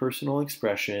about impersonal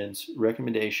expressions,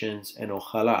 recommendations, and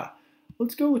ojalá.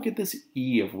 Let's go look at this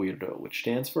E of weirdo, which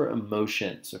stands for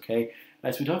emotions, okay?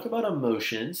 As we talk about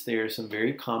emotions, there are some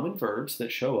very common verbs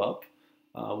that show up.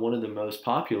 One of the most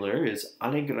popular is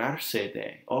alegrarse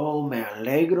de. Oh, me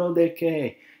alegro de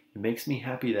que. It makes me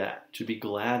happy that, to be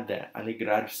glad that,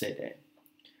 alegrarse de.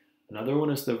 Another one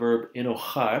is the verb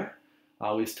enojar. I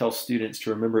always tell students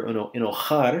to remember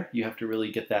enojar. You have to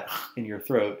really get that in your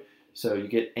throat. So you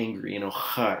get angry,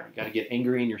 enojar. You got to get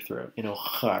angry in your throat,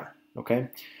 enojar, okay?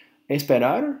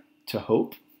 Esperar, to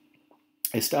hope.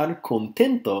 Estar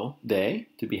contento de,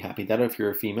 to be happy that. If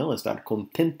you're a female, estar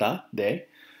contenta de.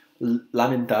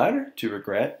 Lamentar, to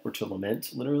regret or to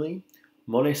lament, literally.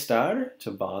 Molestar, to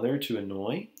bother, to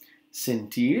annoy.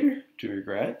 Sentir, to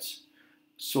regret.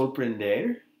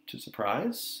 Sorprender, to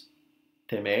surprise.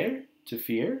 Temer, to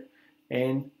fear.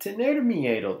 And tener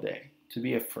miedo de, to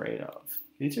be afraid of.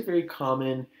 These are very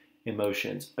common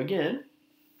emotions. Again,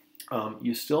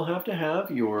 you still have to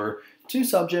have your two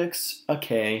subjects, a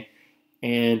que,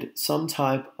 and some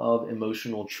type of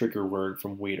emotional trigger word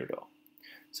from weirdo.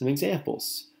 Some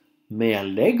examples. Me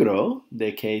alegro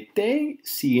de que te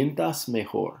sientas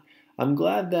mejor. I'm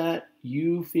glad that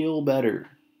you feel better.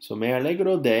 So me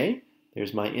alegro de,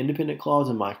 there's my independent clause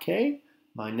in my que.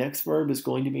 My next verb is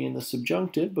going to be in the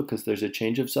subjunctive because there's a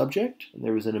change of subject and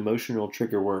there was an emotional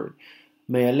trigger word.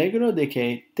 Me alegro de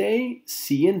que te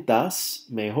sientas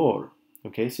mejor.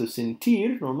 Okay, so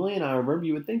sentir, normally in our verb,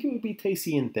 you would think it would be te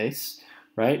sientes,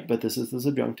 right? But this is the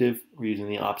subjunctive. We're using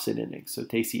the opposite ending, so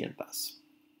te sientas.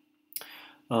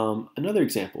 Another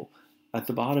example, at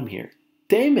the bottom here.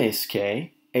 Temes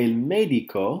que el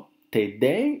médico te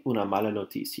dé una mala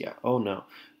noticia. Oh no.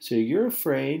 So you're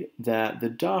afraid that the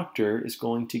doctor is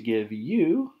going to give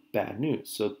you bad news.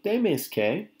 So temes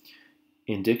que,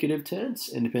 indicative tense,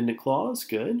 independent clause,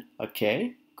 good. A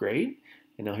que, great.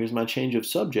 And now here's my change of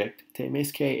subject.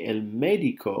 Temes que el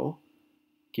médico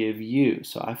give you.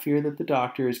 So I fear that the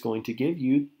doctor is going to give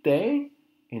you te,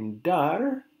 and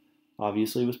dar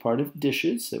obviously was part of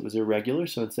dishes. It was irregular,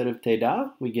 so instead of te da,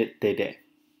 we get te de.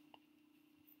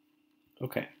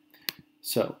 Okay,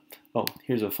 so,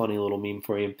 here's a funny little meme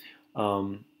for you.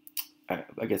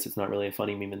 I guess it's not really a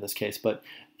funny meme in this case, but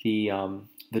the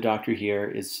doctor here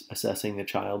is assessing the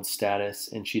child's status,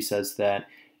 and she says that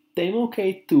temo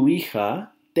que tu hija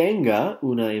tenga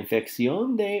una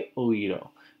infección de oído.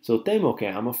 So temo que,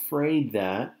 I'm afraid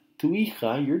that tu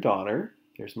hija, your daughter,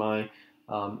 there's my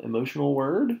emotional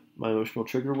word, my emotional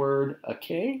trigger word, a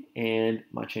que, and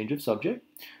my change of subject.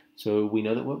 So we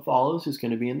know that what follows is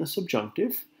going to be in the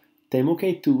subjunctive. Temo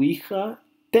que tu hija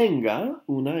tenga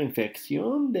una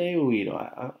infección de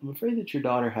oído. I'm afraid that your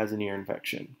daughter has an ear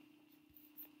infection.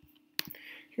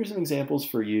 Here's some examples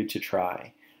for you to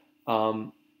try.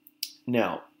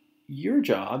 Now, your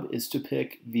job is to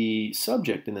pick the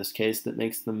subject in this case that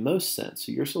makes the most sense.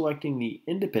 So you're selecting the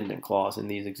independent clause in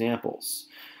these examples.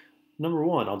 Number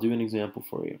one, I'll do an example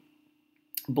for you.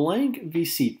 Blank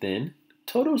visiten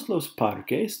todos los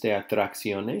parques de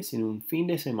atracciones en un fin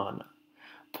de semana.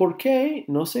 ¿Por qué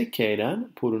no se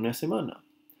quedan por una semana?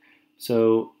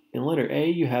 So in letter A,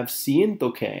 you have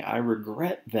siento que. I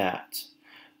regret that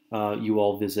you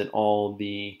all visit all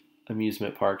the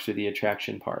amusement parks or the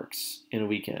attraction parks in a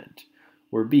weekend.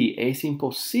 Or B, es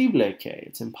imposible que.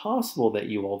 It's impossible that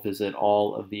you all visit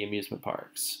all of the amusement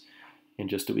parks in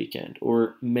just a weekend.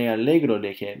 Or me alegro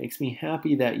de que. It makes me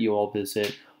happy that you all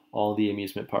visit all the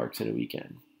amusement parks in a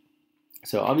weekend.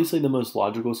 So obviously the most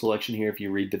logical selection here, if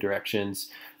you read the directions,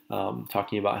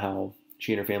 talking about how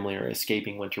she and her family are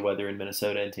escaping winter weather in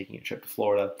Minnesota and taking a trip to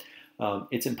Florida,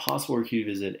 it's impossible for you to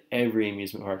visit every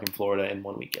amusement park in Florida in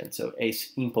one weekend. So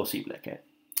es imposible que.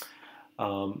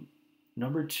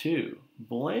 Number 2,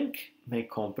 blank, me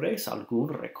compres algún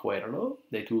recuerdo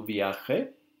de tu viaje?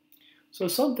 So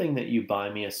something that you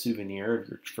buy me a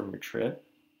souvenir from your trip.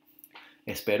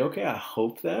 Espero que, I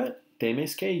hope that.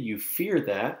 Temes que, you fear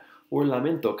that. Or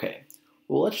lamento que.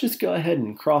 Well, let's just go ahead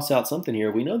and cross out something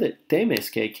here. We know that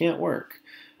temes que can't work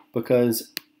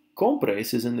because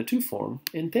compres is in the to form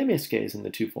and temes que is in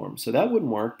the to form. So that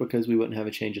wouldn't work because we wouldn't have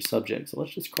a change of subject. So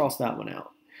let's just cross that one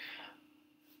out.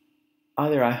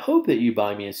 Either I hope that you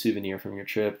buy me a souvenir from your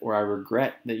trip or I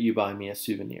regret that you buy me a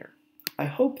souvenir. I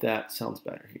hope that sounds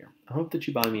better here. I hope that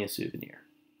you buy me a souvenir.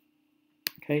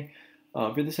 Okay.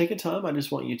 For the sake of time, I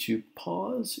just want you to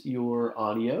pause your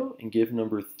audio and give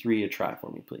number 3 a try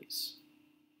for me, please.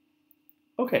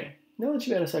 Okay, now that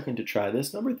you've had a second to try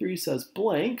this, number 3 says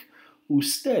blank,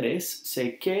 ustedes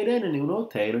se quedan en un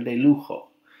hotel de lujo.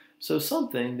 So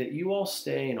something that you all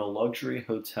stay in a luxury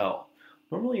hotel.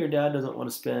 Normally your dad doesn't want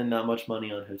to spend that much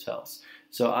money on hotels.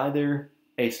 So either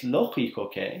es lógico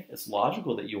que, it's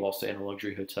logical that you all stay in a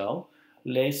luxury hotel.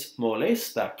 Les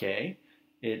molesta que,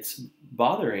 it's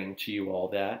bothering to you all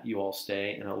that you all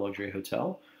stay in a luxury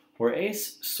hotel. Or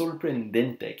es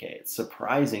sorprendente que, it's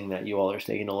surprising that you all are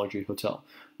staying in a luxury hotel.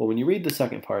 Well, when you read the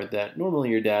second part, that normally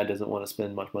your dad doesn't want to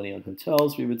spend much money on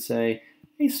hotels, we would say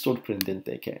es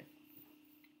sorprendente que.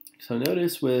 So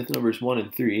notice with numbers 1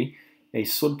 and 3, es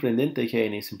sorprendente que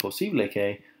and es imposible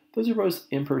que, those are both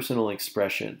impersonal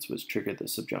expressions which trigger the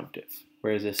subjunctive.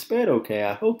 Whereas espero que,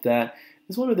 I hope that,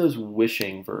 is one of those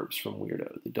wishing verbs from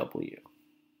Weirdo, the W.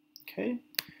 Okay,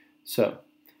 so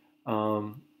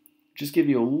just give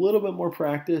you a little bit more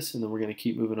practice and then we're going to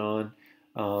keep moving on.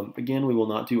 Again, we will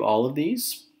not do all of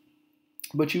these,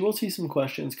 but you will see some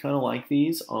questions kind of like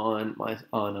these on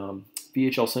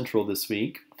VHL Central this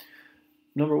week.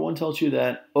 Number 1 tells you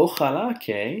that ojalá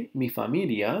que mi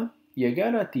familia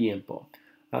llegara a tiempo.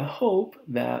 I hope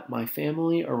that my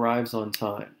family arrives on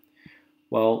time.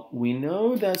 Well, we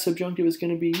know that subjunctive is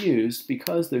going to be used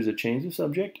because there's a change of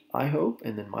subject, I hope,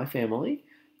 and then my family.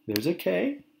 There's a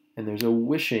K, and there's a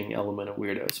wishing element of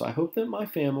Weirdo. So I hope that my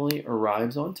family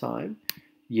arrives on time.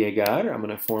 Llegar, I'm going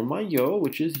to form my yo,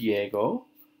 which is llego.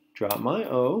 Drop my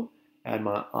O, add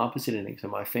my opposite ending. So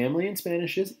my family in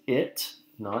Spanish is it,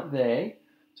 not they.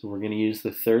 So we're going to use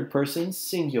the third person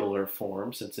singular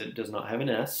form since it does not have an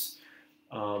S.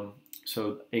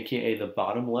 So aka the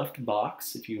bottom left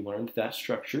box, if you learned that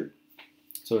structure.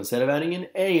 So instead of adding an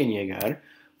A in llegar,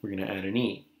 we're going to add an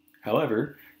E.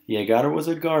 However, llegar was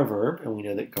a gar verb, and we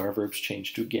know that gar verbs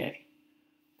change to ge.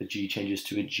 The G changes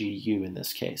to a GU in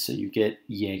this case, so you get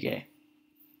llegue.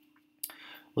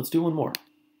 Let's do one more.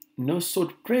 Nos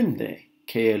sorprende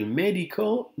que el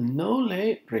médico no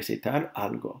le recetar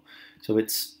algo. So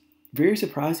it's very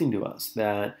surprising to us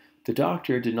that the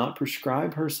doctor did not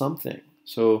prescribe her something.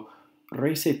 So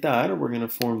recetar, we're going to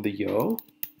form the yo.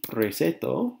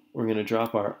 Receto, we're going to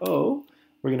drop our O.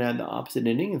 We're going to add the opposite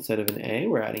ending. Instead of an A,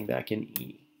 we're adding back an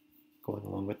E, going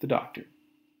along with the doctor.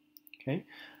 Okay,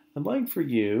 I'd like for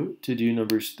you to do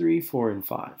numbers 3, 4, and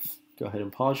 5. Go ahead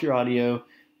and pause your audio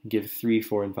and give 3,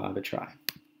 4, and 5 a try.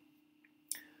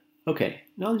 Okay,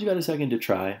 now that you've got a second to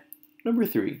try, number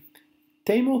 3.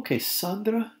 Temo que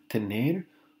Sandra tener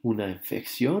una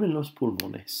infección en los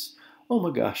pulmones. Oh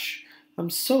my gosh, I'm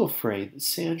so afraid that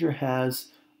Sandra has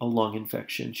a lung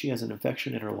infection. She has an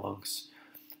infection in her lungs.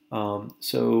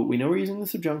 So we know we're using the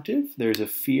subjunctive. There's a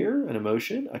fear, an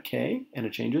emotion, a K, and a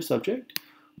change of subject.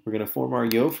 We're going to form our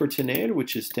yo for tener,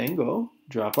 which is tengo,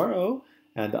 drop our O,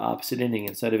 add the opposite ending.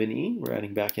 Instead of an E, we're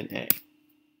adding back an A.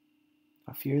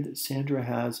 I fear that Sandra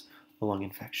has a lung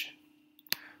infection.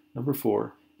 Number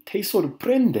 4, ¿te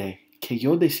sorprende que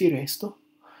yo decir esto?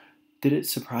 Did it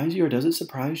surprise you or does it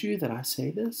surprise you that I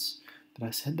say this? That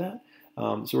I said that?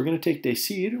 So we're going to take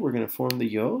decir, we're going to form the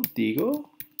yo, digo.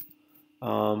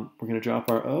 We're going to drop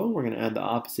our O, we're going to add the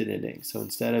opposite ending. So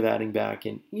instead of adding back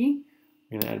an E,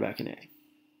 we're going to add back an A.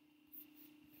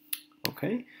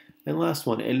 Okay, and last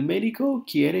one. El médico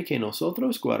quiere que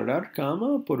nosotros guardar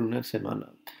cama por una semana.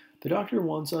 The doctor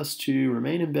wants us to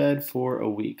remain in bed for a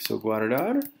week. So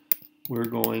guardar, we're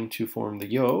going to form the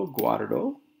yo,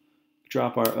 guardo,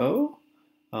 drop our O.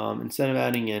 Instead of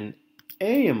adding an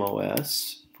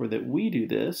AMOS for that we do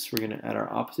this, we're going to add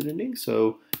our opposite ending.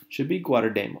 So it should be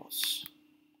guardemos.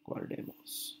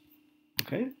 Guardemos.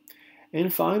 Okay?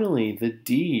 And finally, the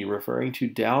D, referring to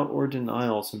doubt or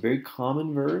denial. Some very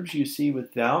common verbs you see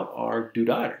with doubt are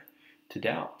dudar, to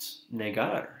doubt,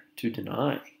 negar, to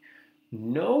deny,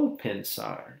 no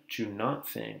pensar, to not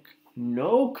think,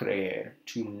 no creer,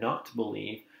 to not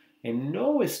believe, and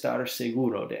no estar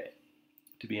seguro de,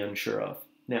 to be unsure of.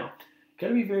 Now, got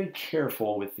to be very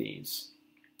careful with these.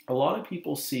 A lot of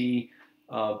people see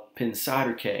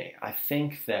pensar que, I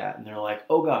think that. And they're like,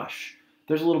 oh gosh,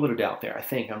 there's a little bit of doubt there. I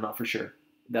think, I'm not for sure.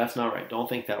 That's not right. Don't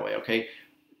think that way, okay?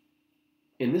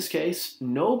 In this case,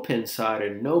 no pensar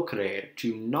and no creer,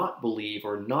 to not believe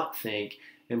or not think,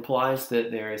 implies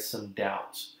that there is some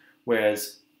doubt.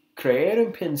 Whereas creer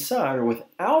and pensar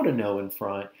without a no in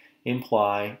front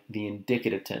imply the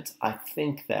indicative tense. I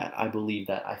think that, I believe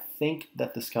that, I think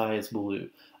that the sky is blue,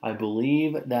 I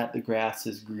believe that the grass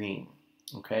is green,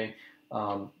 okay?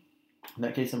 In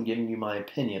that case, I'm giving you my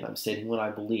opinion. I'm stating what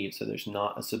I believe, so there's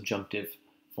not a subjunctive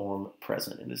form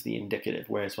present. It is the indicative.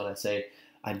 Whereas when I say,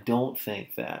 I don't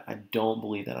think that, I don't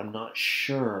believe that, I'm not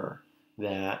sure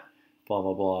that, blah,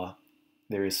 blah, blah,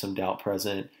 there is some doubt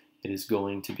present, it is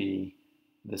going to be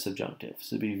the subjunctive.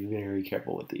 So be very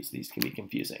careful with these. These can be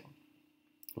confusing.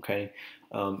 Okay,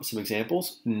 some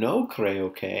examples. No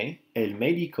creo que el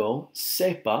médico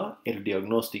sepa el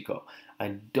diagnóstico.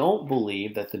 I don't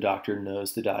believe that the doctor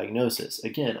knows the diagnosis.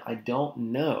 Again, I don't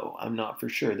know. I'm not for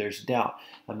sure. There's doubt.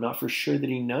 I'm not for sure that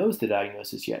he knows the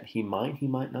diagnosis yet. He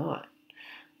might not.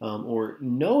 Or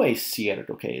no es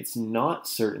cierto, okay, it's not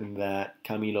certain that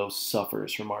Camilo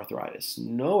suffers from arthritis.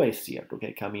 No es cierto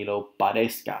que Camilo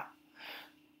padezca.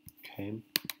 Okay.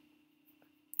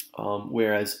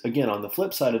 Whereas, again, on the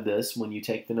flip side of this, when you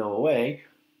take the no away,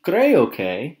 creo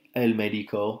que el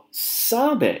médico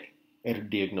sabe el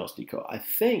diagnóstico. I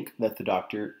think that the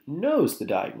doctor knows the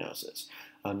diagnosis.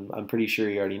 I'm pretty sure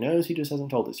he already knows, he just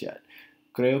hasn't told us yet.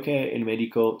 Creo que el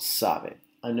médico sabe.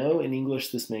 I know in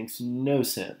English this makes no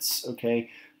sense, okay?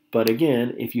 But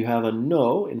again, if you have a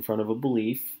no in front of a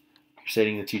belief, you're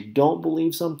stating that you don't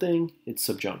believe something, it's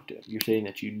subjunctive. You're saying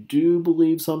that you do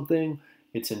believe something,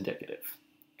 it's indicative.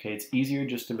 Okay, it's easier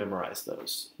just to memorize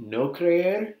those. No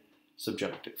creer,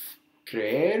 subjunctive.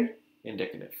 Creer,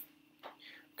 indicative.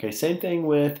 Okay, same thing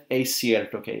with es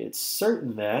cierto. Okay, it's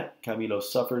certain that Camilo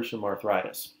suffers from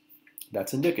arthritis.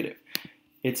 That's indicative.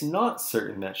 It's not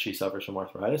certain that she suffers from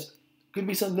arthritis. Could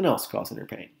be something else causing her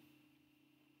pain.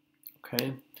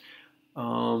 Okay.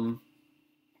 All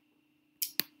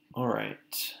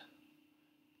right.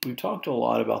 We've talked a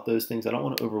lot about those things. I don't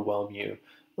want to overwhelm you.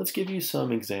 Let's give you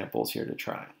some examples here to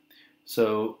try.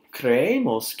 So,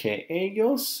 creemos que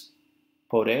ellos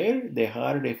poder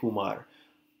dejar de fumar.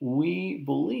 We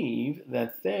believe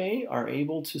that they are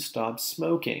able to stop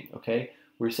smoking. Okay.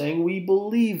 We're saying we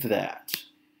believe that.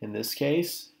 In this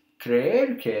case,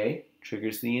 creer que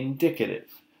triggers the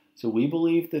indicative. So we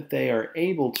believe that they are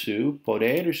able to,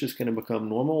 poder is just going to become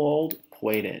normal old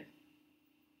pueden.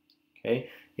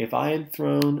 Okay, if I had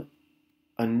thrown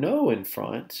a no in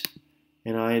front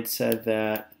and I had said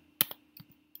that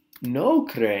no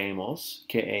creemos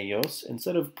que ellos,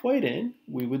 instead of pueden,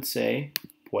 we would say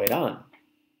puedan.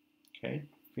 Okay,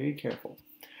 very careful.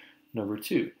 Number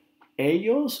two,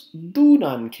 ellos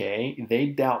dudan que, they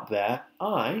doubt that,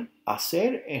 I,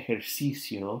 hacer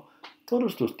ejercicio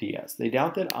todos los días. They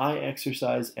doubt that I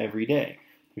exercise every day.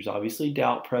 There's obviously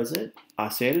doubt present.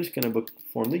 Hacer is going to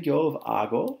form the yo of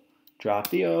hago, drop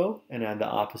the o, and add the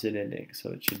opposite ending.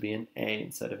 So it should be an a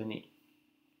instead of an e.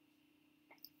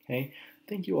 Okay, I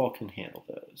think you all can handle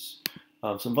those.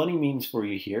 Some funny memes for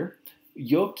you here.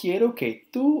 Yo quiero que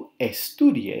tú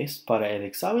estudies para el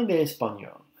examen de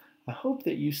español. I hope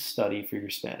that you study for your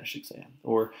Spanish exam.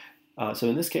 Or, so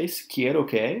in this case, quiero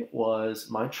que was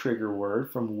my trigger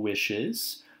word from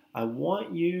wishes. I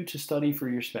want you to study for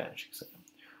your Spanish exam.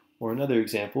 Or another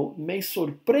example, me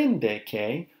sorprende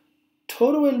que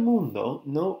todo el mundo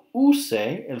no use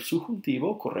el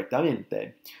subjuntivo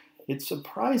correctamente. It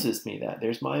surprises me that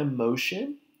there's my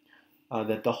emotion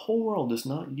that the whole world does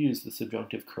not use the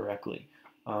subjunctive correctly.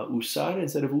 Usar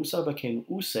instead of usa became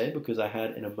use because I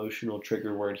had an emotional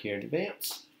trigger word here in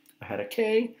advance. I had a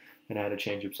K and I had a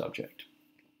change of subject.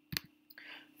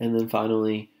 And then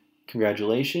finally,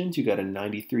 congratulations, you got a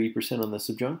 93% on the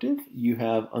subjunctive. You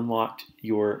have unlocked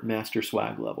your master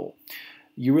swag level.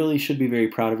 You really should be very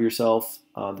proud of yourself.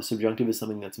 The subjunctive is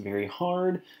something that's very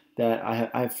hard. That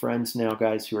I have friends now,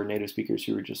 guys, who are native speakers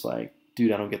who are just like,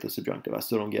 dude, I don't get the subjunctive. I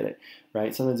still don't get it,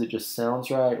 right? Sometimes it just sounds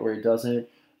right or it doesn't.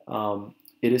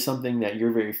 It is something that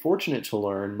you're very fortunate to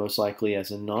learn, most likely as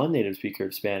a non-native speaker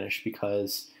of Spanish,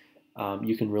 because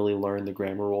you can really learn the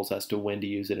grammar rules as to when to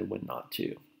use it and when not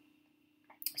to.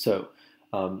 So,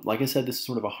 like I said, this is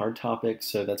sort of a hard topic,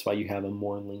 so that's why you have a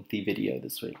more lengthy video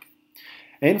this week.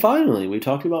 And finally, we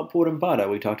talked about por and para.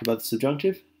 We talked about the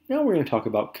subjunctive. Now we're going to talk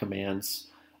about commands.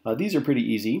 These are pretty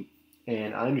easy,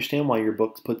 and I understand why your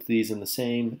book puts these in the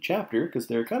same chapter, because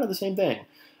they're kind of the same thing.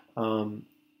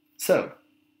 So,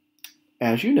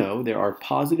 as you know, there are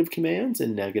positive commands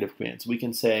and negative commands. We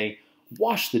can say,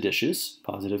 wash the dishes,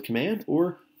 positive command,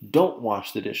 or don't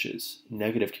wash the dishes,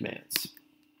 negative commands.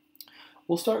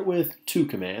 We'll start with to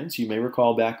commands. You may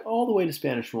recall back all the way to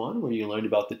Spanish 1 where you learned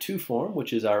about the to form,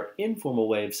 which is our informal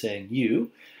way of saying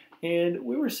you. And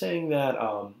we were saying that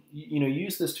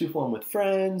use this to form with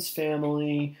friends,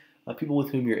 family, people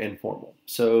with whom you're informal.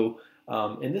 So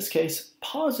in this case,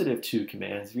 positive to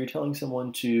commands, if you're telling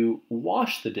someone to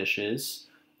wash the dishes,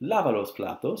 lava los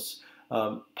platos,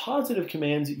 positive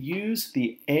commands use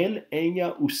the él,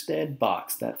 ella, usted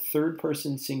box, that third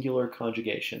person singular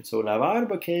conjugation. So lavar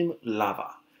became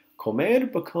lava. Comer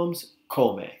becomes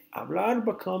come. Hablar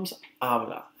becomes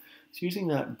habla. It's using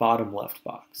that bottom left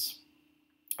box.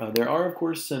 There are, of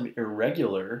course, some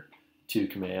irregular to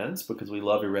commands because we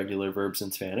love irregular verbs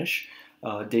in Spanish.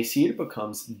 Decir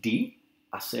becomes di,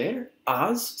 hacer,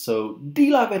 haz. So di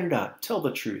la verdad, tell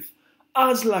the truth.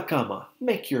 Haz la cama,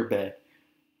 make your bed.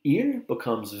 Ir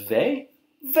becomes ve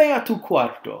a tu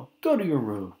cuarto, go to your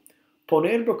room.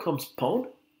 Poner becomes pon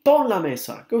la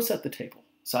mesa, go set the table.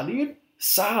 Salir,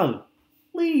 sal,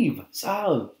 leave,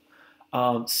 sal.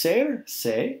 Ser,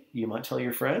 say, you might tell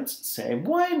your friends, say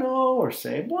bueno or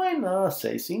say buena,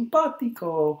 say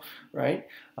simpático, right?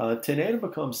 Tener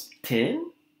becomes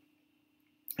tin,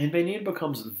 and venir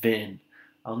becomes ven.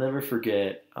 I'll never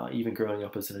forget, even growing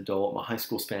up as an adult, my high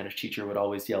school Spanish teacher would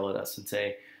always yell at us and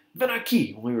say, ven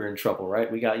aquí, when we were in trouble,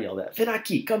 right? We got yelled at. Ven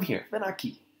aquí, come here, ven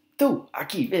aquí. Tú,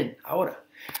 aquí, ven, ahora.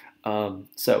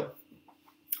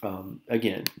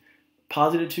 Again,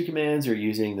 positive to commands are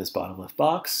using this bottom left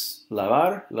box.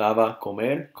 Lavar, lava,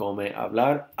 comer, come,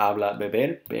 hablar, habla,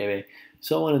 beber, bebe,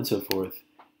 so on and so forth.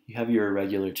 You have your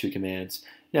irregular to commands.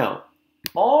 Now,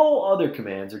 all other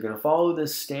commands are going to follow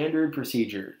this standard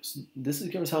procedure. This is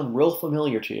going to sound real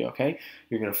familiar to you, okay?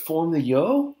 You're going to form the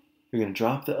yo, you're going to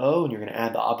drop the o, and you're going to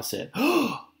add the opposite.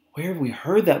 Where have we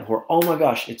heard that before? Oh my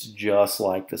gosh, it's just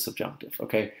like the subjunctive,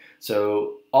 okay?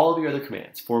 So all of your other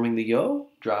commands, forming the yo,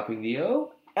 dropping the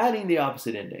o, adding the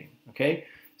opposite ending, okay?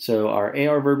 So our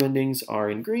AR verb endings are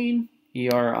in green,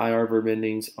 ER, IR verb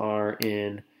endings are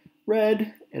in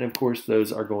red, and of course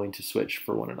those are going to switch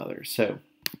for one another. So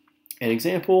an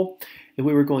example, if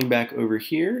we were going back over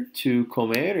here to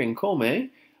comer and come,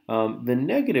 the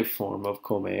negative form of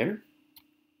comer,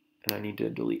 and I need to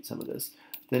delete some of this,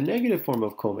 the negative form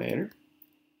of comer,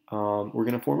 we're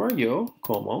going to form our yo,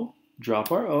 como,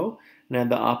 drop our o, and add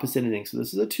the opposite ending. So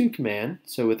this is a to command.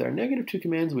 So with our negative to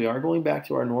commands, we are going back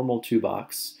to our normal to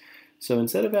box. So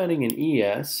instead of adding an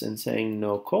es and saying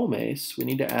no comes, we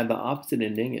need to add the opposite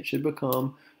ending. It should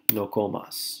become no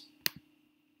comas.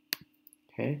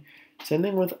 Okay. Same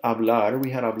thing with hablar.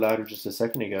 We had hablar just a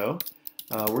second ago.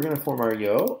 We're going to form our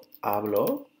yo,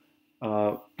 hablo.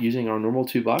 Using our normal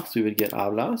to box, we would get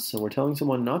hablas. And we're telling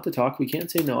someone not to talk. We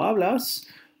can't say no hablas.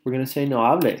 We're going to say no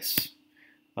hables.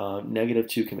 Negative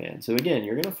to command. So again,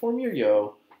 you're going to form your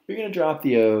yo, you're going to drop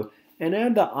the o, and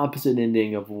add the opposite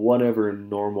ending of whatever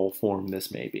normal form this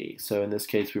may be. So in this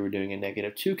case, we were doing a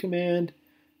negative to command,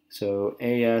 so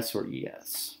as or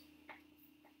es.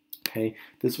 Okay,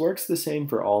 this works the same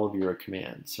for all of your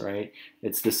commands, right?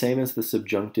 It's the same as the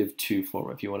subjunctive to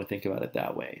form, if you want to think about it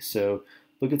that way. So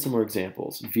look at some more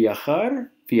examples. Viajar,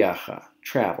 viaja,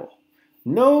 travel.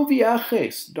 No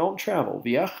viajes, don't travel.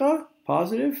 Viaja,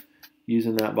 positive,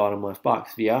 using that bottom left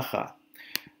box, viaja.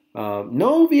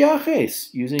 No viajes,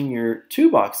 using your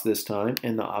to box this time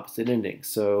and the opposite ending.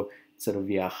 So instead of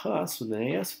viajas with an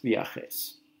as,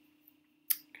 viajes.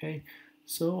 Okay,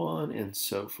 so on and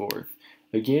so forth.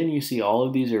 Again, you see all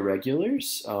of these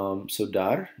irregulars. So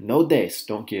dar, no des,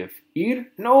 don't give. Ir,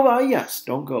 no vayas,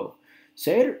 don't go.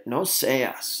 Ser, no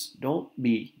seas, don't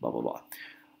be, blah, blah,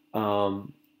 blah.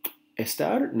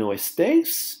 Estar, no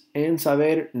estés, and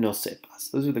saber, no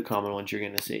sepas. Those are the common ones you're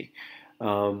going to see.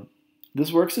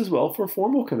 This works as well for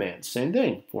formal commands. Same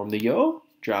thing. Form the yo,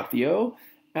 drop the o,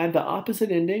 add the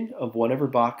opposite ending of whatever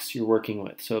box you're working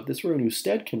with. So if this were an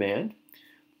usted command,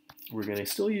 we're going to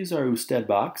still use our usted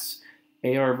box.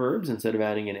 AR verbs, instead of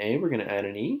adding an A, we're going to add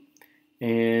an E.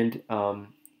 And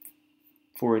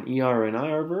for an ER or an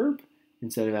IR verb,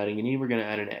 instead of adding an E, we're going to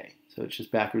add an A. So it's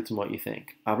just backwards from what you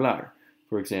think. Hablar,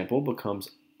 for example, becomes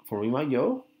forming my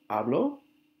yo, hablo,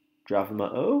 dropping my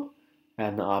O,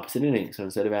 adding the opposite ending. So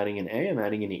instead of adding an A, I'm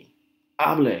adding an E.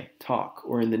 Hable, talk.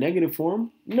 Or in the negative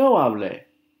form, no hable.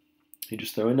 You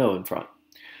just throw a no in front.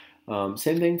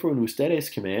 Same thing for an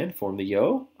ustedes command. Form the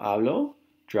yo, hablo,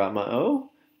 drop my O,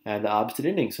 add the opposite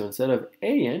ending. So instead of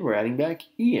en, we're adding back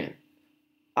en.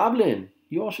 Hablen,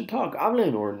 you all should talk.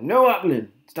 Hablen, or no hablen,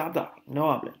 stop talking, no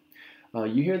hablen.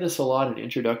 You hear this a lot in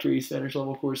introductory Spanish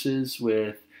level courses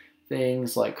with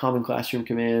things like common classroom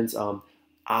commands.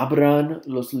 Abran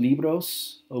los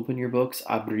libros, open your books.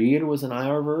 Abrir was an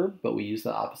IR verb, but we use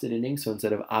the opposite ending. So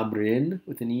instead of abrin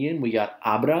with an en, we got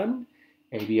abran,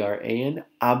 A-B-R-A-N,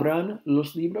 abran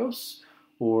los libros.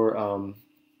 Or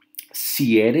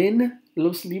cierren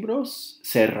los libros,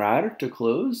 cerrar, to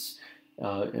close.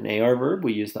 An AR verb,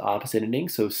 we use the opposite ending.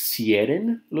 So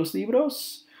cierren los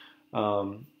libros.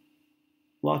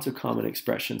 Lots of common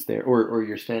expressions there. Or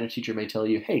your Spanish teacher may tell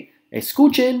you, hey,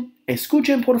 escuchen,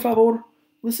 escuchen por favor.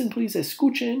 Listen, please,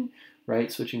 escuchen,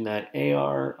 right? Switching that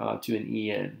AR to an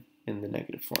EN in the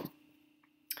negative form.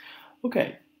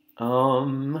 Okay,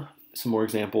 some more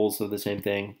examples of the same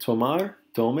thing. Tomar,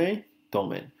 tome,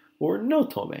 tomen. Or no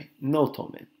tome, no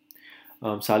tomen.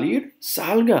 Salir,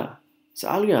 salga,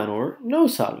 salgan, or no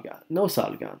salga, no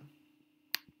salgan.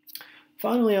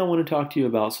 Finally, I want to talk to you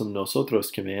about some nosotros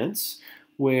commands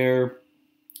where,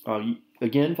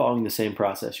 again, following the same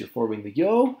process, you're forming the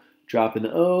yo, dropping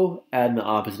the o, adding the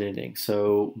opposite ending.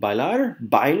 So bailar,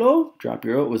 bailo, drop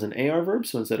your o, it was an AR verb,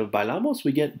 so instead of bailamos,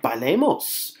 we get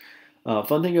bailemos.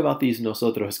 Fun thing about these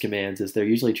nosotros commands is they're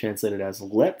usually translated as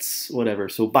let's whatever.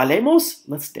 So bailemos,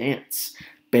 let's dance.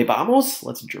 Bebamos,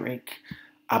 let's drink.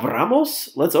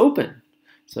 Abramos, let's open.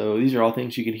 So these are all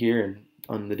things you can hear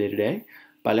on the day-to-day.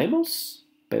 Bailemos,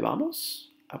 bebamos,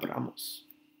 abramos.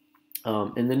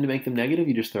 And then to make them negative,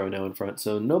 you just throw no in front.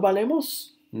 So no bailemos,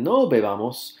 no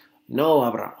bebamos, no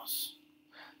abramos.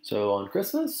 So on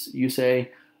Christmas, you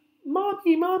say,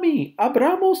 Mommy, Mommy,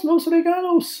 abramos los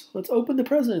regalos. Let's open the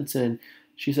presents. And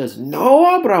she says, no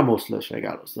abramos los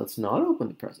regalos. Let's not open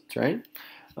the presents, right?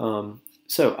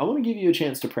 So I want to give you a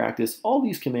chance to practice all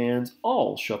these commands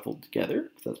all shuffled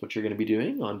together. That's what you're going to be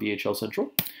doing on BHL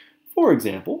Central. For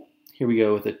example, here we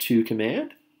go with a to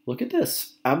command. Look at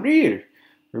this, abrir.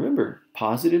 Remember,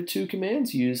 positive to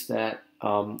commands use that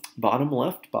bottom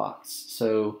left box.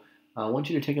 So I want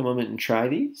you to take a moment and try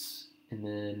these, and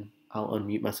then I'll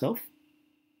unmute myself.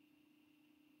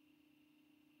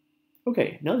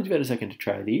 Okay, now that you've had a second to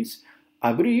try these,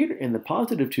 abrir in the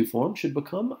positive to form should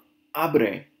become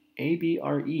abre,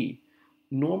 A-B-R-E.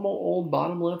 Normal old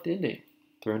bottom left ending,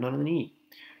 thrown on an E,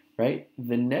 right?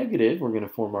 The negative, we're going to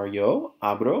form our yo,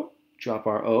 abro, drop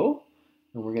our O,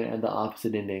 and we're going to add the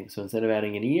opposite ending. So instead of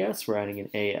adding an ES, we're adding an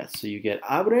AS. So you get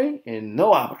abre and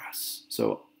no abras.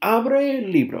 So abre el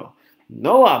libro,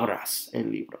 no abras el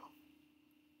libro.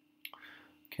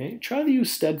 Okay, try the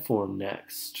usted form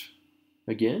next.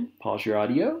 Again, pause your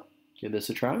audio, give this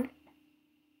a try.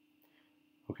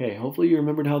 Okay, hopefully you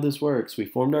remembered how this works. We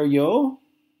formed our yo,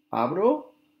 abro,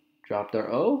 dropped our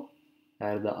O,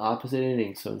 added the opposite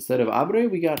ending. So instead of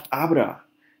abre, we got abra.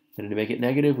 And to make it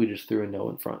negative, we just threw a no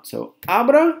in front. So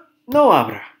abra, no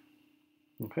abra.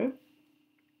 Okay?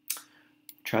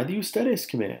 Try the ustedes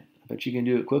command. I bet you can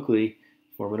do it quickly.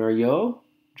 Forming our yo,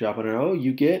 dropping our O,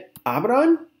 you get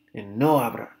abran and no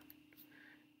abran.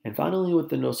 And finally, with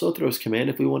the nosotros command,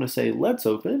 if we want to say let's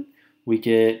open, we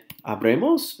get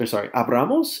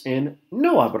abramos and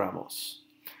no abramos.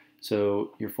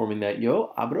 So you're forming that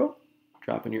yo, abro,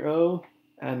 dropping your O,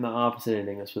 and the opposite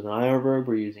ending. This was an IR verb,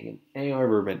 we're using an AR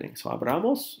verb ending. So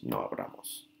abramos, no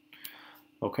abramos.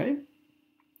 Okay?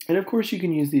 And of course you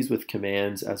can use these with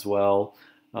commands as well.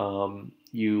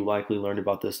 You likely learned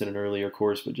about this in an earlier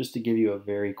course, but just to give you a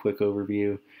very quick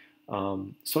overview,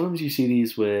 sometimes you see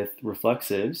these with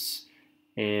reflexives,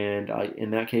 and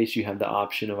in that case you have the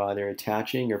option of either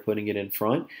attaching or putting it in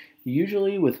front.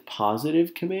 Usually with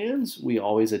positive commands, we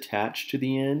always attach to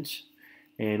the end,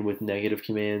 and with negative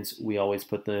commands, we always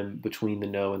put them between the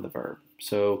no and the verb.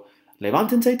 So,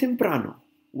 levántense temprano,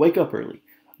 wake up early.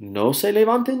 No se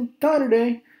levanten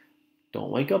tarde,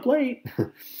 don't wake up late.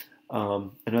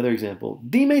 Another example,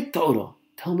 dime todo,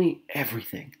 tell me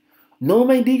everything. No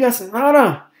me digas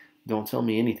nada, don't tell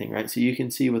me anything, right? So you can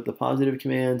see with the positive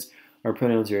commands, our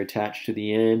pronouns are attached to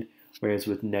the end, whereas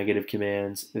with negative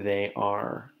commands, they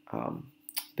are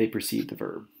they precede the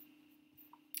verb.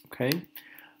 Okay.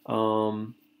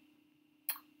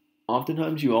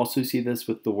 Oftentimes you also see this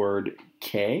with the word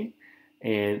que,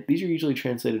 and these are usually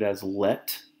translated as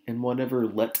let, and whatever,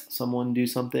 let someone do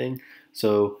something.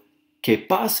 So, que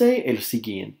pase el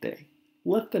siguiente,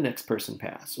 let the next person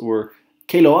pass, or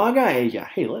que lo haga ella,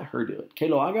 hey, let her do it, que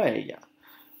lo haga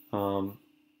ella.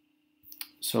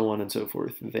 So on and so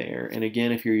forth there. And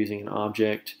again, if you're using an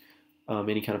object,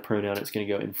 any kind of pronoun, it's going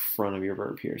to go in front of your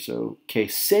verb here. So, que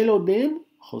se lo den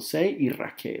Jose y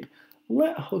Raquel.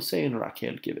 Let Jose and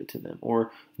Raquel give it to them.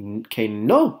 Or, que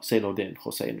no se lo den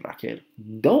Jose and Raquel.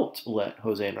 Don't let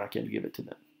Jose and Raquel give it to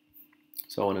them.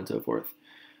 So on and so forth.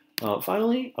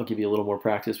 Finally, I'll give you a little more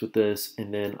practice with this,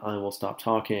 and then I will stop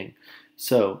talking.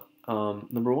 So,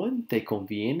 Number one, te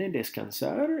conviene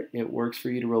descansar. It works for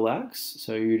you to relax.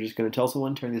 So you're just going to tell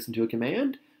someone, turn this into a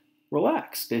command.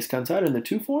 Relax. Descansar in the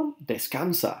to form,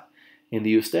 descansa. In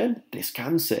the usted,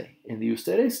 descanse. In the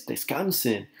ustedes,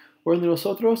 descansen. Or in the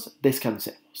nosotros,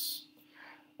 descansemos.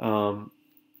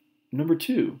 Number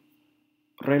two,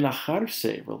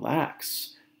 relajarse,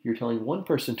 relax. You're telling one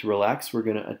person to relax. We're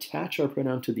going to attach our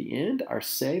pronoun to the end. Our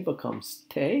se becomes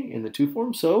te in the to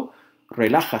form. So,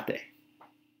 relájate.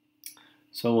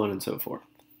 So on and so forth.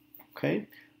 Okay?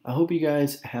 I hope you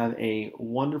guys have a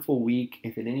wonderful week.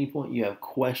 If at any point you have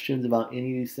questions about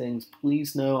any of these things,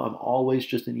 please know I'm always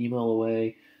just an email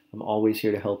away. I'm always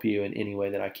here to help you in any way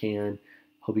that I can.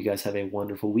 Hope you guys have a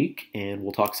wonderful week, and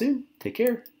we'll talk soon. Take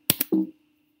care.